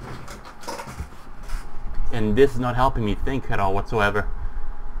 And this is not helping me think at all whatsoever.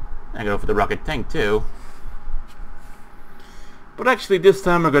 I go for the rocket tank too. But actually, this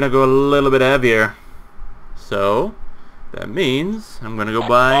time we're gonna go a little bit heavier. So that means I'm gonna go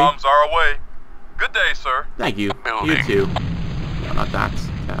buy. Bombs are away. Good day, sir. Thank you. Building. You too. No, not that.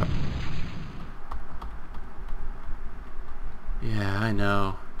 Yeah, I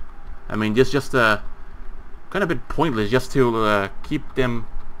know. I mean, just kind of a bit pointless just to keep them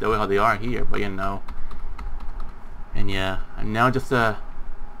the way how they are here, but you know. And yeah, I'm now just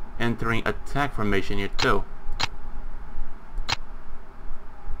entering attack formation here too.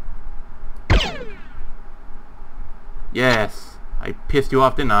 Yes, I pissed you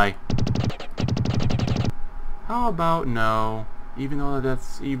off, didn't I? How about no? Even though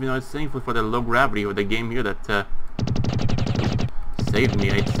it's thankful for the low gravity of the game here that saved me,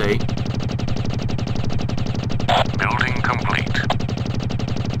 I'd say. Building complete.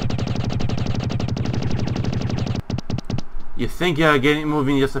 You think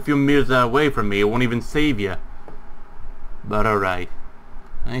moving just a few meters away from me, it won't even save you. But alright.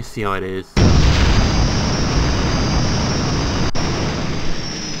 I see how it is.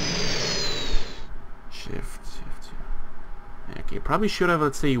 Shift. Okay, probably should have,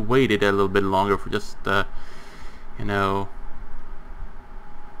 let's say, waited a little bit longer for just, you know...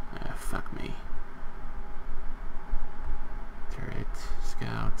 fuck me. Turret,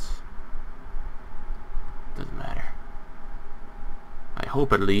 scouts... doesn't matter. I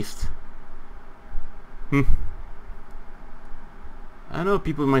hope at least. I know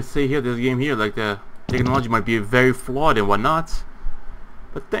people might say here, this game here, like the technology might be very flawed and whatnot.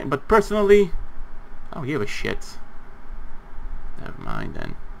 But personally, I don't give a shit. Never mind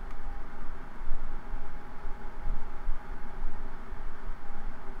then.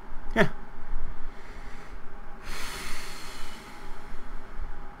 Yeah.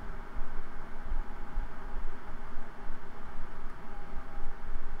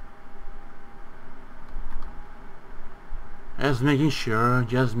 Just making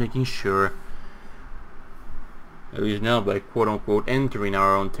sure. At least now, by quote-unquote entering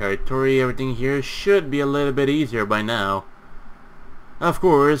our own territory, everything here should be a little bit easier by now. Of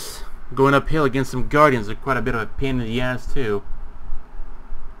course, going uphill against some guardians is quite a bit of a pain in the ass too.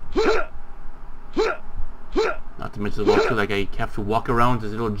 Not to mention also, like, I have to walk around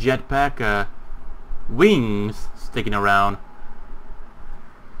this little jetpack, wings sticking around.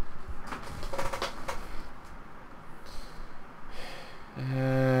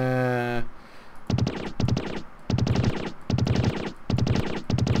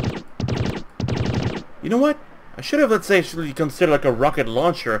 You know what? I should have, let's say, actually considered like a rocket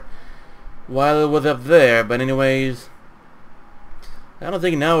launcher while it was up there, but anyways, I don't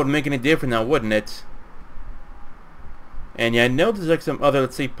think now it would make any difference now, wouldn't it? And yeah, I know there's like some other,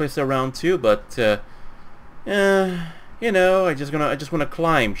 let's say, places around too, but you know, I just want to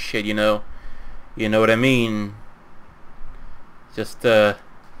climb shit, you know what I mean? Just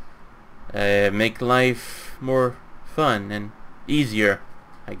make life more fun and easier,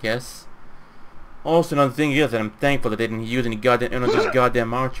 I guess. Also, another thing is that I'm thankful that they didn't use any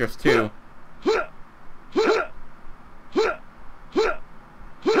goddamn archers too.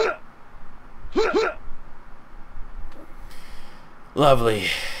 Lovely.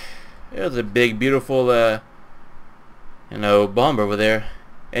 There's a big, beautiful, you know, bomber over there.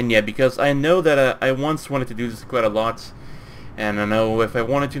 And yeah, because I know that I once wanted to do this quite a lot. And I know if I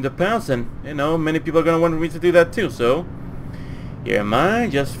wanted to in the past, then, you know, many people are going to want me to do that too. So, Here am I,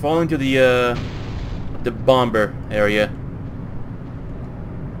 just falling to the bomber area.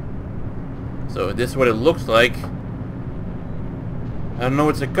 So this is what it looks like. I don't know,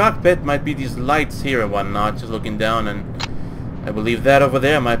 it's a cockpit, might be these lights here and whatnot, just looking down, and I believe that over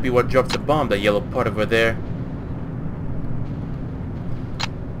there might be what drops the bomb, that yellow part over there.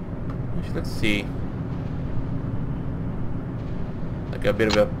 Let's see. Like a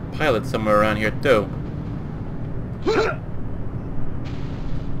bit of a pilot somewhere around here too.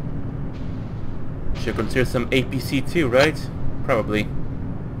 Should consider some APC too, right? Probably.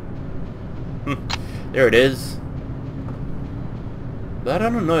 There it is. But I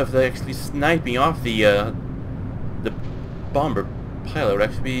don't know if they're actually sniping off the bomber pilot would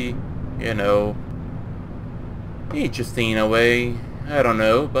actually be, you know, interesting in a way. I don't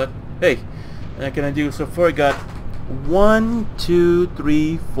know, but hey, what can I do? So far I got 1, 2,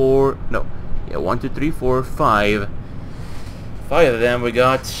 3, 4, no, yeah, 1, 2, 3, 4, 5. 5 of them we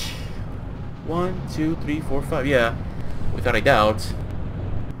got. 1, 2, 3, 4, 5, yeah, without a doubt.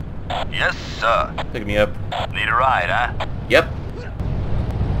 Yes, sir. Pick me up. Need a ride, huh? Yep.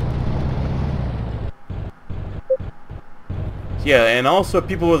 Yeah, and also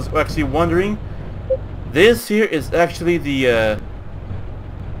people was actually wondering, this here is actually the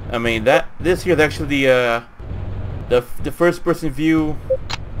I mean this here is actually the first person view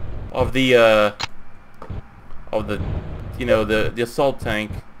of the you know, the assault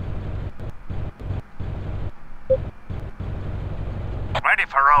tank. Ready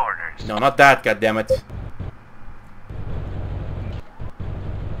for orders. No, not that, goddammit.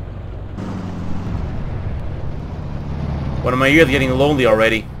 One of my ears getting lonely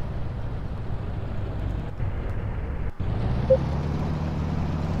already.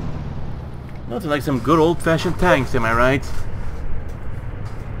 Nothing like some good old-fashioned tanks, am I right?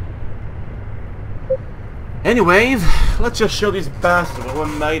 Anyways, let's just show these bastards what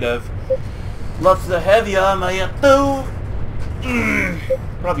one might have. Lots of heavy on my too.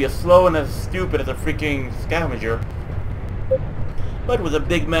 Probably as slow and as stupid as a freaking scavenger. But with a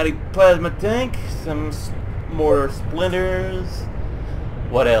big mighty plasma tank, some mortar splinters.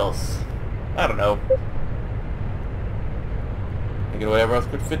 What else? I don't know. I think whatever else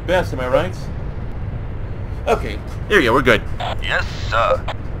could fit best, am I right? Okay, there you go, we're good. Yes, sir.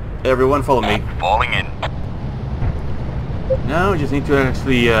 Everyone follow me. Falling in. Now we just need to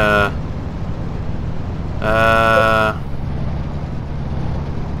actually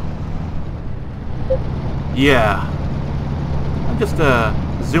yeah. I'll just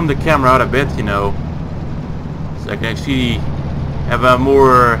zoom the camera out a bit, you know, so I can actually have a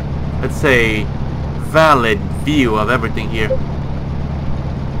more, let's say, valid view of everything here.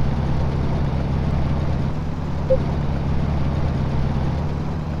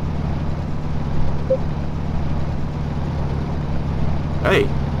 Hey,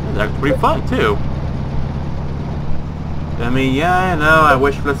 that's actually pretty fun too. I mean, yeah, I know, I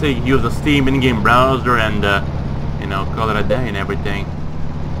wish, let's say, you use the Steam in-game browser and, you know, call it a day and everything.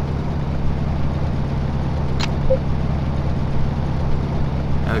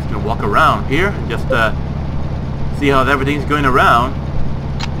 I'm just gonna walk around here and just, see how everything's going around.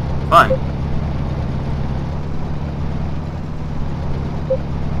 Fun.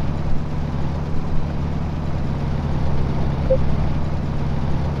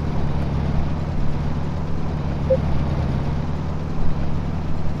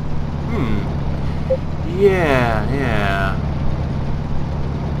 Yeah.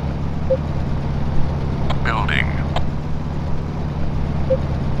 Building.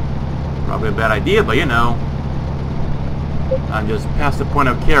 Probably a bad idea, but you know, I'm just past the point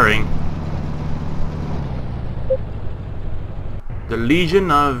of caring. The legion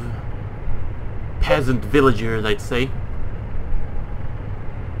of peasant villagers, I'd say.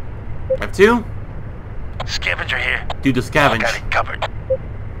 Have two? Scavenger here. Do the scavenge. Got it covered.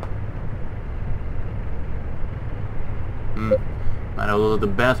 Might have a little the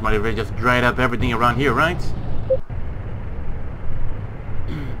best, might have just dried up everything around here, right?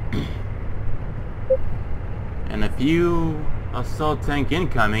 And a few assault tank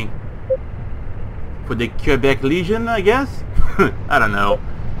incoming. For the Quebec Legion, I guess? I don't know.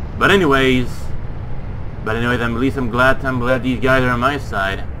 But anyways, at least I'm glad these guys are on my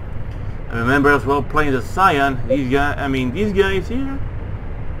side. I remember as well playing the Scion, these guys here,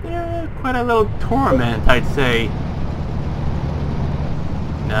 they're quite a little torment, I'd say.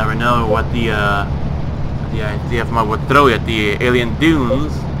 Never know what the ICF might would throw you at the alien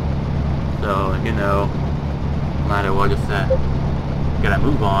dunes. So, you know, might as well just gotta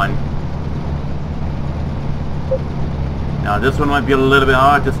move on. Now this one might be a little bit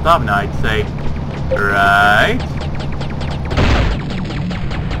hard to stop now, I'd say. Right?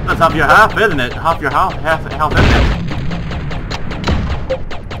 That's half your half, isn't it? Half your health, isn't it?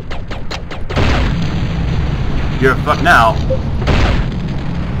 You're fucked now.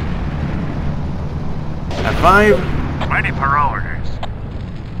 F5. Ready for orders.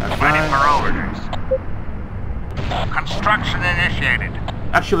 Ready for F5. orders. Construction initiated.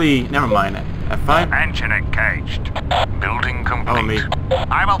 Actually, never mind. F5. Engine engaged. Building Follow me. complete.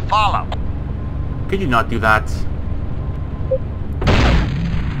 I will follow. Could you not do that?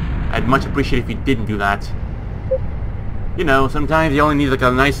 I'd much appreciate if you didn't do that. You know, sometimes you only need like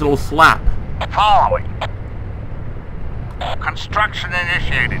a nice little slap. Following. Construction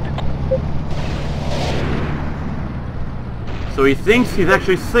initiated. So he thinks he's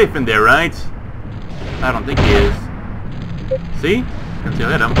actually safe in there, right? I don't think he is. See? Can still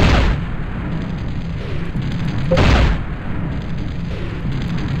hit him.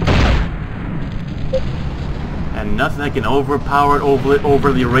 And nothing that can overpower it,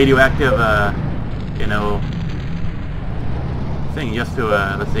 overly radioactive, you know, thing just to,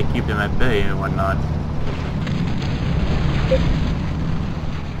 let's say, keep them at bay and whatnot.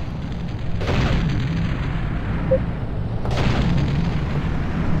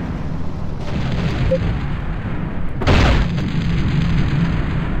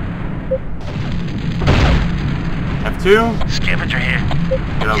 F2. Scavenger here.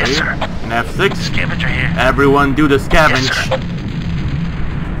 Get over Yes, here. sir. And F6. Scavenger here. Everyone do the scavenge. Yes, sir.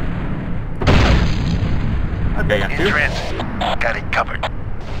 Okay, In F2. transit. Got it covered.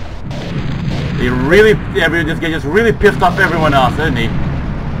 He really, this guy just really pissed off everyone else, isn't he?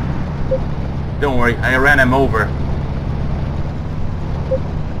 Don't worry, I ran him over.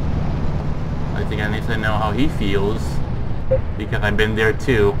 I think I need to know how he feels, because I've been there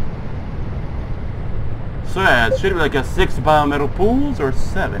too. So yeah, it should be like a 6 biometal pools or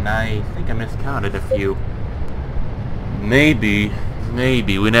 7. I think I miscounted a few. Maybe,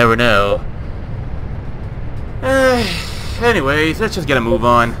 we never know. Anyways, let's just get a move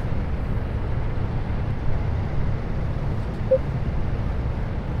on.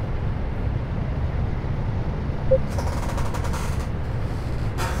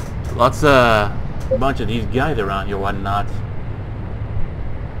 Lots a bunch of these guys around here, whatnot.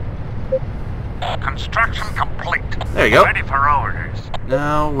 Construction complete. There you go. Ready for orders.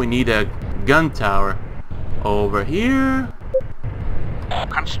 Now we need a gun tower over here.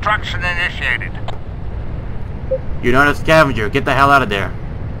 Construction initiated. You're not a scavenger. Get the hell out of there.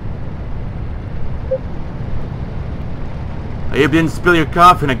 I hope you didn't spill your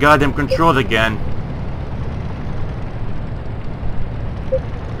coffee in the goddamn controls again.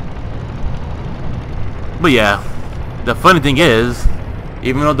 But yeah, the funny thing is,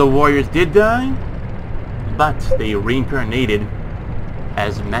 even though the warriors did die, but they reincarnated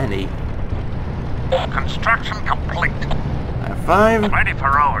as many. Construction complete. F5. Ready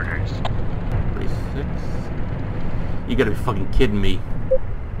for orders. 36. You gotta be fucking kidding me.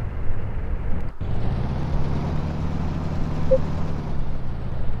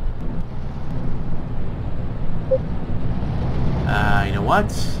 You know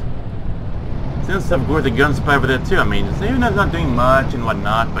what? Since I've got the gun spy over there too, I mean, even though I'm not doing much and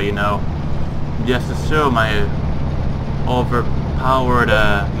whatnot, but you know, just to show my overpowered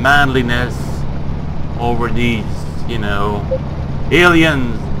manliness over these, you know,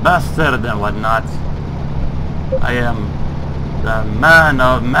 aliens, bastards and whatnot. I am the man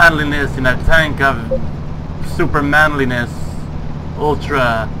of manliness in a tank of super manliness,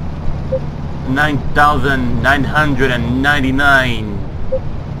 ultra 9,999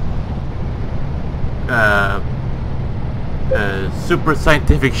 super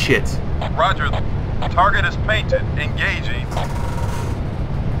scientific shit. Roger. Target is painted. Engaging.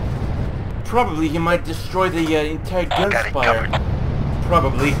 Probably he might destroy the entire gun Got it spire. covered.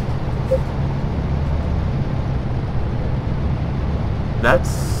 Probably.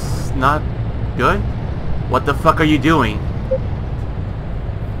 That's not good. What the fuck are you doing?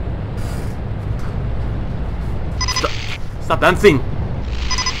 Stop dancing!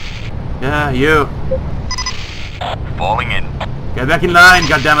 Yeah, you. Falling in. Get back in line,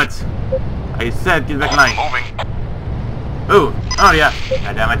 goddammit! I said get back in line. Moving. Oh yeah,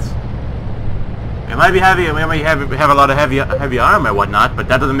 goddammit. It might be heavy, we might have a lot of heavy armor and whatnot, but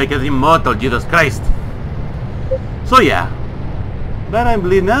that doesn't make us immortal, Jesus Christ. So yeah. But I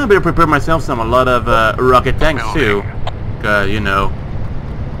believe now I better prepare myself a lot of rocket tanks too. You know,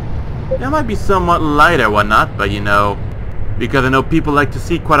 they might be somewhat lighter and whatnot, but you know, because I know people like to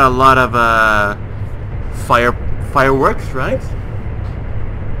see quite a lot of fireworks, right?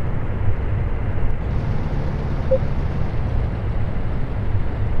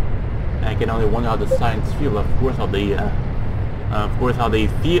 I can only wonder how the science feel, of course, how the Of course, how they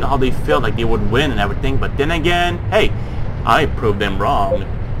felt like they would win and everything. But then again, hey, I proved them wrong.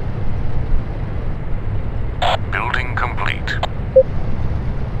 Building complete.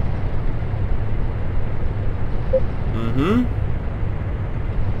 Mm-hmm.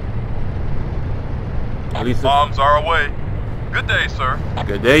 At least Bombs are away. Good day, sir.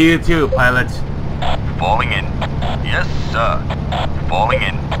 good day, you too, pilot. Falling in. Yes, sir. Falling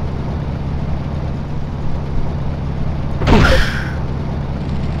in.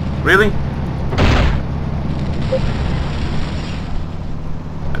 Really?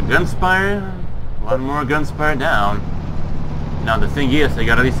 A gunspire? One more gunspire down. Now the thing is, I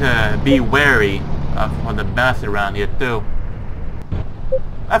gotta at least be wary of the bastard around here too.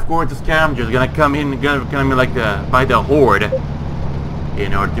 Of course, the scavengers gonna come in like by the horde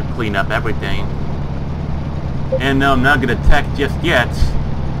in order to clean up everything. And no, I'm not gonna attack just yet.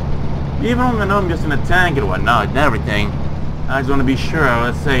 Even though I know I'm just in a tank and whatnot and everything. I just want to be sure.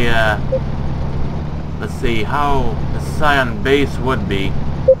 Let's say how the Scion base would be.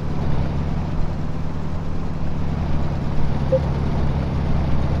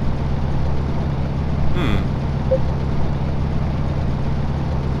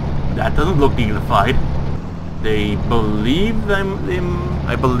 That doesn't look dignified. They believe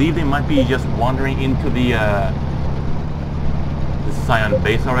I believe they might be just wandering into the Scion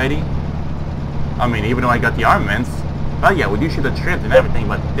base already. I mean, even though I got the armaments. Oh yeah, we do shoot the trips and everything,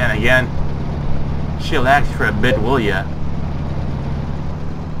 but then again, chillax for a bit, will ya?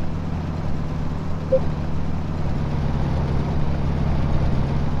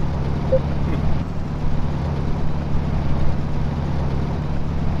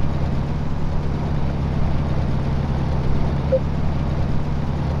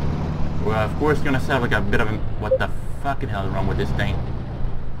 Well, of course, you're gonna sound like a bit of a... What the fucking hell is wrong with this thing?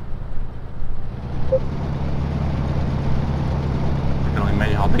 I can only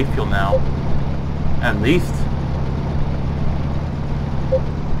imagine how they feel now. At least.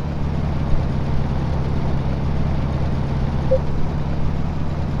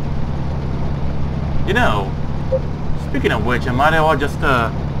 You know, speaking of which, I might as well just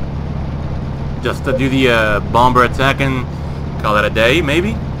do the bomber attack and call it a day,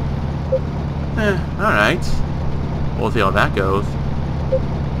 maybe? Alright. We'll see how that goes.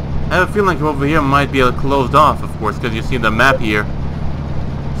 I have a feeling like over here might be closed off, of course, because you see the map here.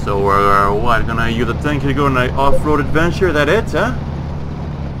 So we're what, gonna use the tank to go on an off-road adventure? That it, huh?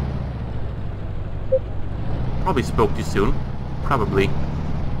 Probably spoke too soon. Probably.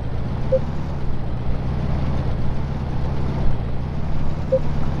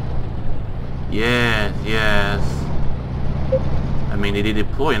 Yes, yes. I mean, they did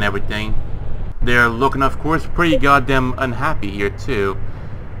deploy and everything. They're looking, of course, pretty goddamn unhappy here, too.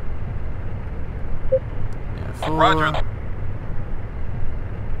 Yeah, Roger.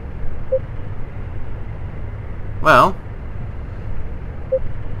 Well.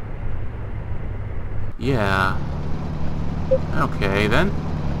 Yeah. Okay, then.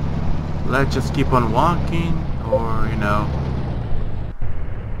 Let's just keep on walking, or, you know.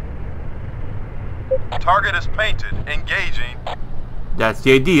 Target is painted. Engaging. That's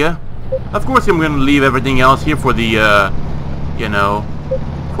the idea. Of course, I'm gonna leave everything else here for the, you know,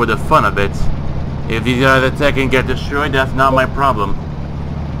 for the fun of it. If these guys attack and get destroyed, that's not my problem.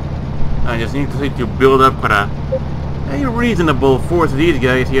 I just need to build up quite a reasonable force of these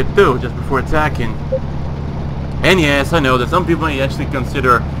guys here too, just before attacking. And yes, I know that some people may actually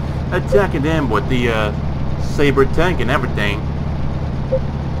consider attacking them with the saber tank and everything.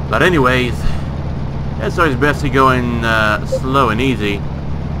 But anyways, it's always best to go in slow and easy.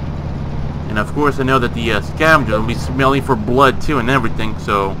 And of course, I know that the scavengers will be smelling for blood too and everything.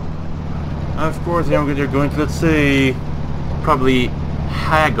 So, of course, they're going to, let's say, probably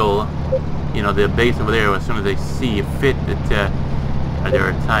haggle, you know, the base over there as soon as they see fit that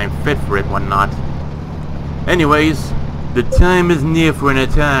their time fit for it, whatnot. Anyways, the time is near for an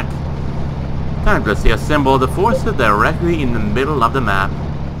attack. Time to, let's say, assemble the forces directly in the middle of the map.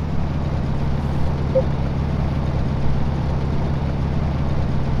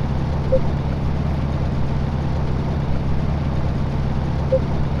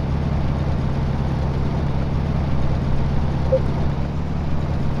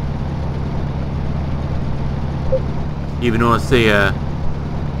 Even though I say,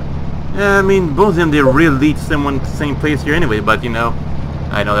 I mean, both of them, they really lead someone to the same place here anyway, but, you know,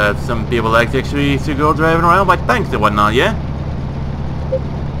 I know that some people like to actually to go driving around by tanks and whatnot, yeah?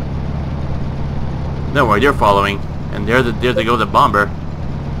 Don't worry, they're following. And there they go, the bomber.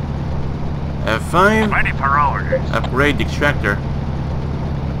 F5. Ready for orders. Upgrade the extractor.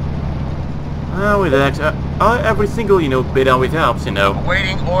 With that, every single, bit always helps,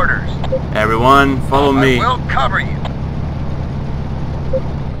 Awaiting orders. Everyone, follow me. I will cover you.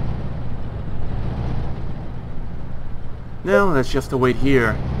 Now, let's just wait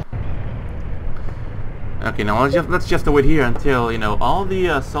here. Okay, now let's just wait here until, all the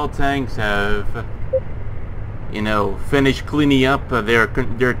assault tanks have, finished cleaning up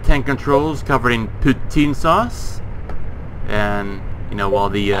their tank controls covered in poutine sauce. And, while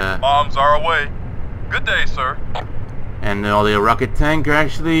the... Bombs are away. Good day, sir. And all the rocket tank are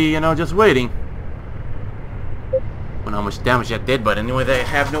actually, just waiting. I don't know how much damage that did, but anyway, they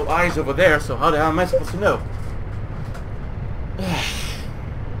have no eyes over there, so how the hell am I supposed to know?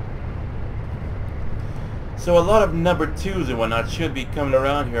 So a lot of number 2s and whatnot should be coming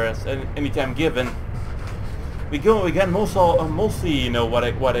around here at any time given. We got mostly, what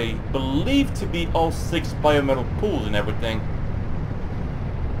I believe to be all 6 biometal pools and everything.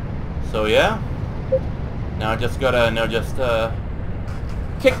 So yeah. Now I just gotta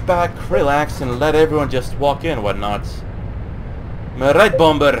kick back, relax, and let everyone just walk in and whatnot. Am I right,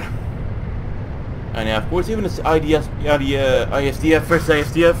 Bomber? And yeah, of course, even this ISDF, first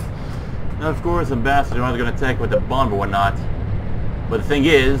ISDF, and of course, Ambassador is going to attack with the bomber or whatnot. But the thing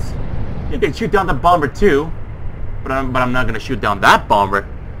is, you can shoot down the bomber too, but I'm not going to shoot down that bomber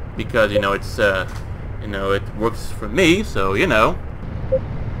because it's it works for me, so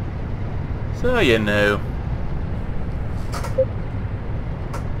So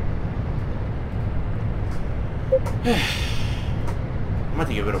might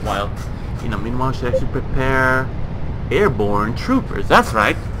take a bit of a while. Meanwhile, should actually prepare airborne troopers. That's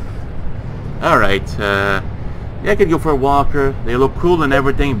right. Alright, yeah, I could go for a walker. They look cool and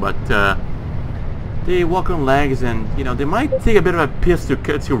everything, but they walk on legs and, they might take a bit of a piss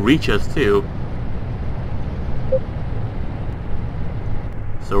to reach us, too.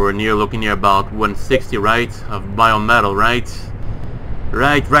 So we're looking near about 160, right? Of biometal, right?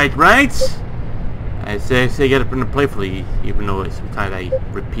 Right. I say get it in playfully, even though sometimes I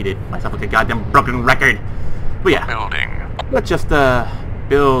repeat it myself like a goddamn broken record. But yeah, Building. let's just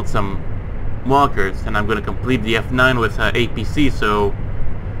build some walkers, and I'm gonna complete the F9 with APC. So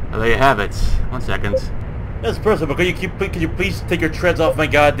there you have it. 1 second. That's personal. Could you please take your treads off my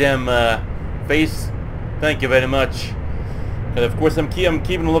goddamn face? Thank you very much. And of course, I'm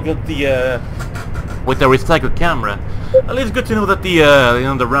keeping a look at the with the recycled camera. At least good to know that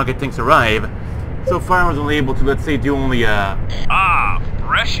the rocket tanks arrive. So far I was only able to, let's say, do only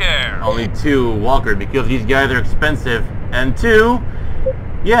Fresh air. only 2 walkers because these guys are expensive. And 2,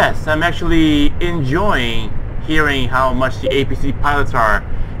 yes, I'm actually enjoying hearing how much the APC pilots are.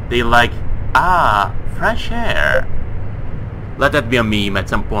 They like, fresh air. Let that be a meme at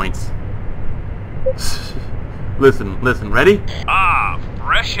some point. Listen, ready?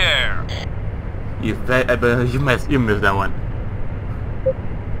 Fresh air. You missed that one.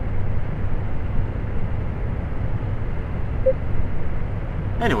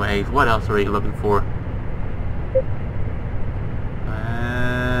 Anyways, what else are you looking for?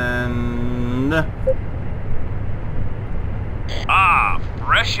 And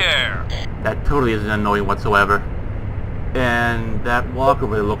Fresh air. that totally isn't annoying whatsoever. And that walker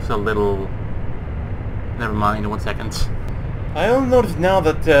really looks a little... Never mind, 1 second. I only noticed now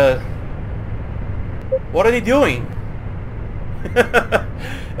that, what are they doing?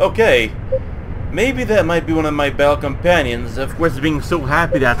 Okay. Maybe that might be one of my battle companions. Of course, being so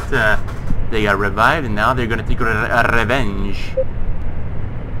happy that they got revived and now they're gonna take a revenge.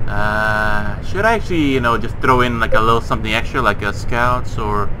 Should I actually, just throw in like a little something extra, like a scouts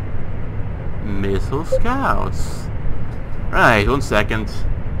or missile scouts? Right, 1 second.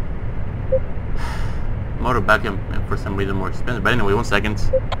 Motor back for some reason more expensive, but anyway, 1 second.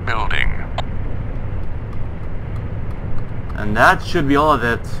 Building. And that should be all of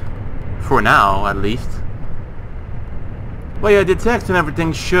it. For now, at least. Well, yeah, the text and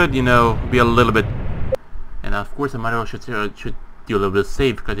everything should, be a little bit... And of course, I might also should do a little bit of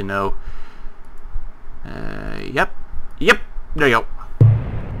save, because, Yep, there you go.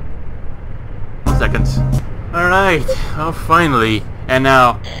 1 second. Alright, oh, finally. And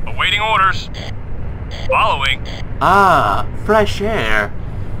now... Awaiting orders. Following. Fresh air.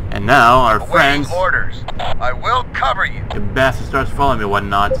 And now, our friends... Awaiting orders. I will cover you. The bastard starts following me and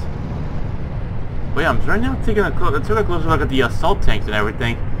whatnot. But yeah, I'm right now taking a closer look at the assault tanks and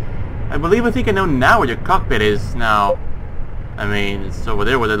everything. I think I know now where your cockpit is now. I mean, it's over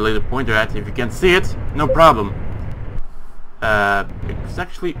there where the laser pointer at. If you can't see it, no problem. It's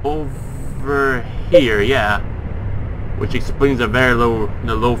actually over here, yeah. Which explains the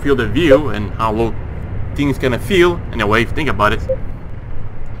low field of view and how low things gonna feel. Anyway, if you think about it.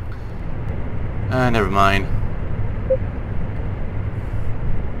 Never mind.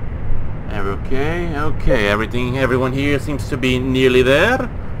 Okay, everyone here seems to be nearly there.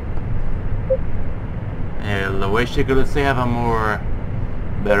 I wish I could, let's say, have a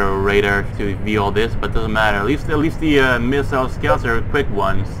better radar to view all this, but doesn't matter. At least the missile scouts are quick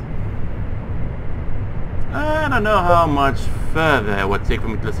ones. I don't know how much further it would take for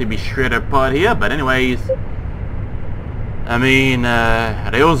me to, let's say, be straight apart here, but anyways. I mean,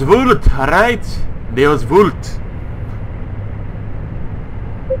 Deus Vult, right? Deus Vult.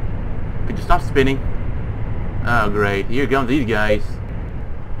 Could you stop spinning? Oh, great. Here come these guys.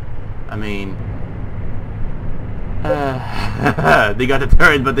 I mean... they got the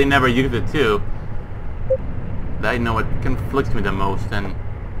turret, but they never used it, too. I know what conflicts me the most, and...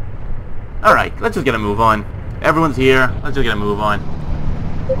 Alright, let's just get a move on. Everyone's here. Let's just get a move on.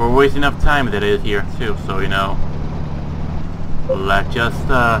 We're wasting enough time that it is here, too, so, you know... Let's just,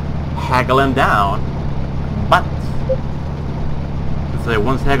 haggle him down. But... So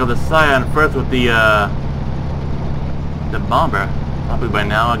once haggle the Scion first with the bomber. Probably by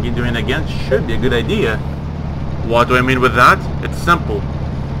now, doing it again should be a good idea. What do I mean with that? It's simple.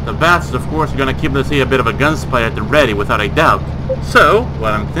 The bats, of course, are going to keep, let's say, a bit of a gun spy at the ready, without a doubt. So,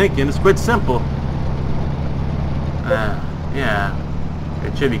 what I'm thinking is quite simple. Yeah.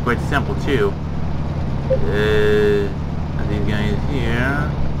 It should be quite simple, too. These guys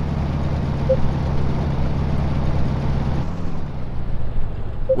here.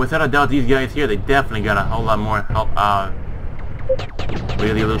 Without a doubt, these guys here, they definitely got a whole lot more help.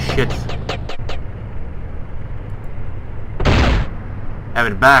 Really little shit. Have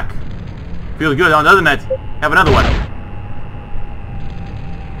it back. Feels good on the other net. Have another one.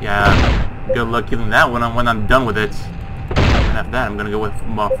 Yeah, good luck killing that one when I'm done with it. And after that, I'm gonna go with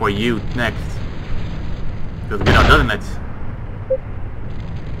for you next. Feels good on the other net.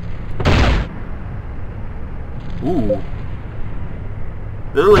 Ooh.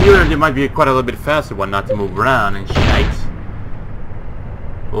 The little healer, there might be quite a little bit faster one, not to move around and shite.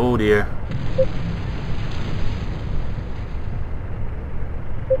 Oh dear.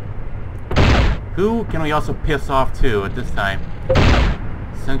 Who can we also piss off too at this time?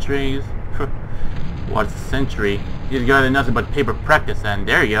 Sentries? What's sentry? He's got nothing but paper practice, and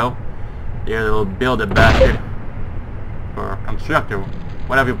there you go. There's a little builder bastard. Or constructor.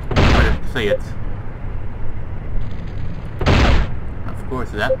 Whatever you want to say it. Of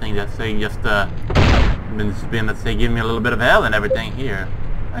course, that thing that's saying just been, let's say, giving me a little bit of hell and everything here.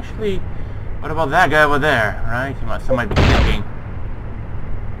 Actually, what about that guy over there, right? Some might be thinking.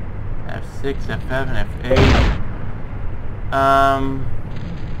 F6, F7, F8.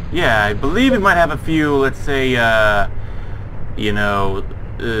 Yeah, I believe we might have a few, let's say, you know,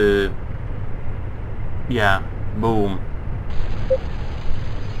 yeah, boom.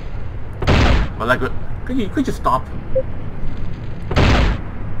 But like, could you stop?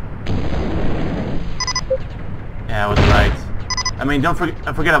 Yeah, I was right. I mean, don't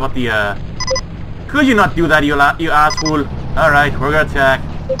forget about the, could you not do that, you asshole? Alright, we're gonna attack.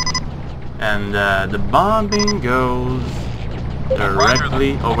 And, the bombing goes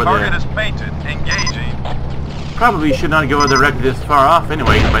directly over there. Target is painted. Engaging. Probably should not go directly this far off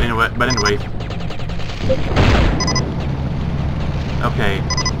anyway, but anyways. Okay.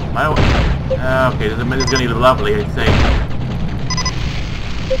 Okay, this is gonna be lovely, I'd say.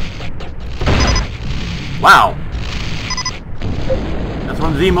 Wow! That's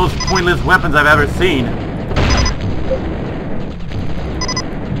one of the most pointless weapons I've ever seen.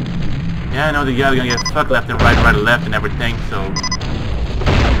 Yeah, I know the guy's gonna get fucked left and right and left and everything, so...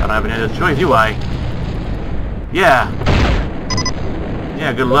 I don't have any other choice, do I? Yeah.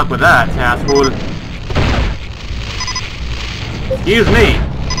 Yeah, good luck with that, asshole. Excuse me!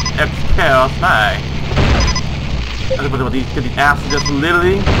 Excuse me. I suppose could the asses just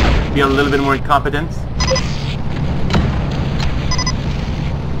literally be a little bit more incompetent?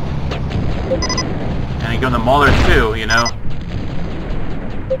 And you go on the Mauler too, you know?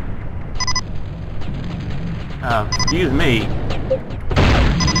 Oh, excuse me.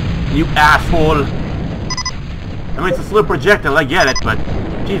 You asshole! I mean, it's a slow projectile, I get it, but...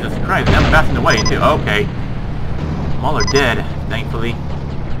 Jesus Christ, I'm passing away too. Okay. Mauler dead, thankfully.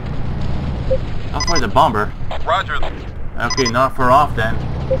 How far is the bomber? Roger. Okay, not far off then.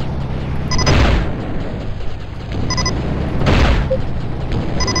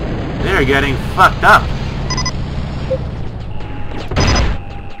 They're getting fucked up.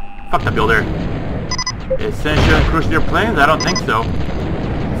 Fuck the builder. Essential cruiser planes? I don't think so.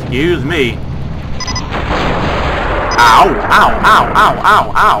 Excuse me. Ow! Ow! Ow! Ow!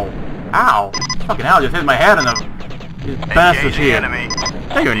 Ow! Ow! Ow! Fucking hell! Just hit my head on the bastards here. Enemy.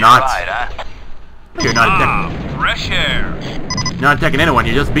 No, you're not. Right, huh? You're not attacking. Fresh air. You're not attacking anyone.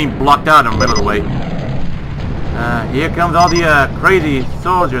 You're just being blocked out in the middle of the way. Here comes all the crazy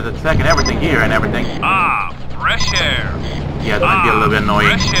soldiers attacking everything here and everything. Fresh air. Yeah, that might be a little bit annoying.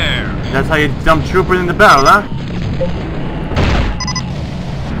 Fresh air. That's how you dump troopers in the barrel, huh?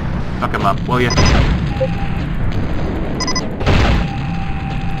 Fuck him up, will ya?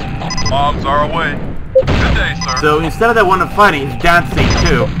 Bombs are away. Good day, sir. So instead of that one fighting, he's dancing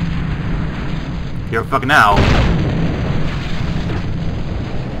too. You're a fucking owl.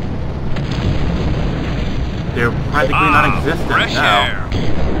 They're practically non-existent fresh now.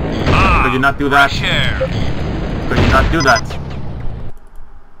 air. Could you not do that? Fresh air. Could you not do that?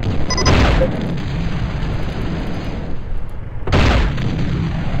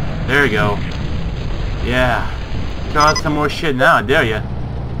 There you go. Yeah. Cause some more shit now, I dare ya.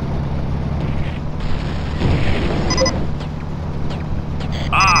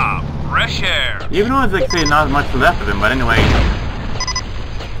 Fresh air. Even though it's like say not much left of him, but anyway.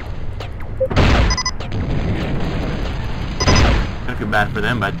 Kind of feel bad for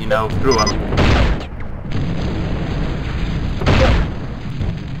them, but you know, screw them.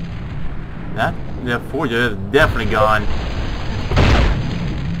 That the forger is definitely gone.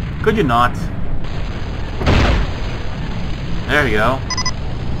 Could you not? There you go.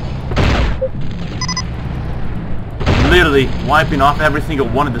 Literally wiping off every single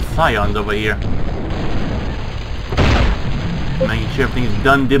one of the scions over here. Making sure everything's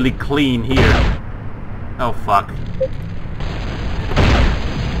done diddly clean here. Oh fuck.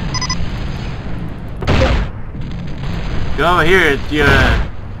 Go over here,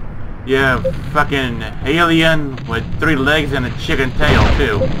 you fucking alien with 3 legs and a chicken tail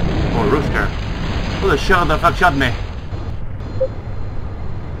too. Or rooster. Who the fuck shot me?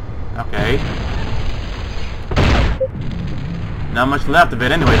 Okay. Not much left of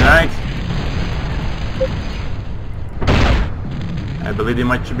it anyways, right? I believe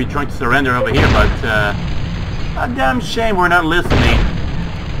they should be trying to surrender over here, but a damn shame we're not listening.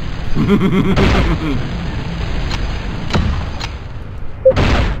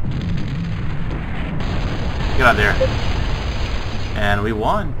 Get out there. And we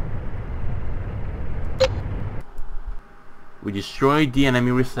won. We destroyed the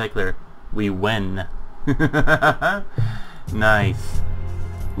enemy recycler. We win. Nice.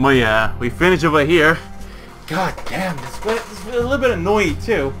 Well, yeah, we finished over here. God damn, this is a little bit annoying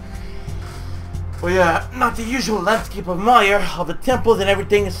too. Well, yeah, not the usual landscape of Mire, of the temples and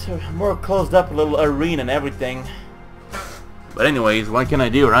everything. It's more closed up, a little arena and everything. But anyways, what can I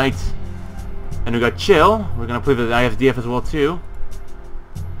do, right? And we got Chill. We're gonna play the ISDF as well too.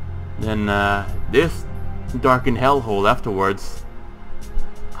 Then this darkened hellhole afterwards.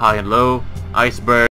 High and low, iceberg.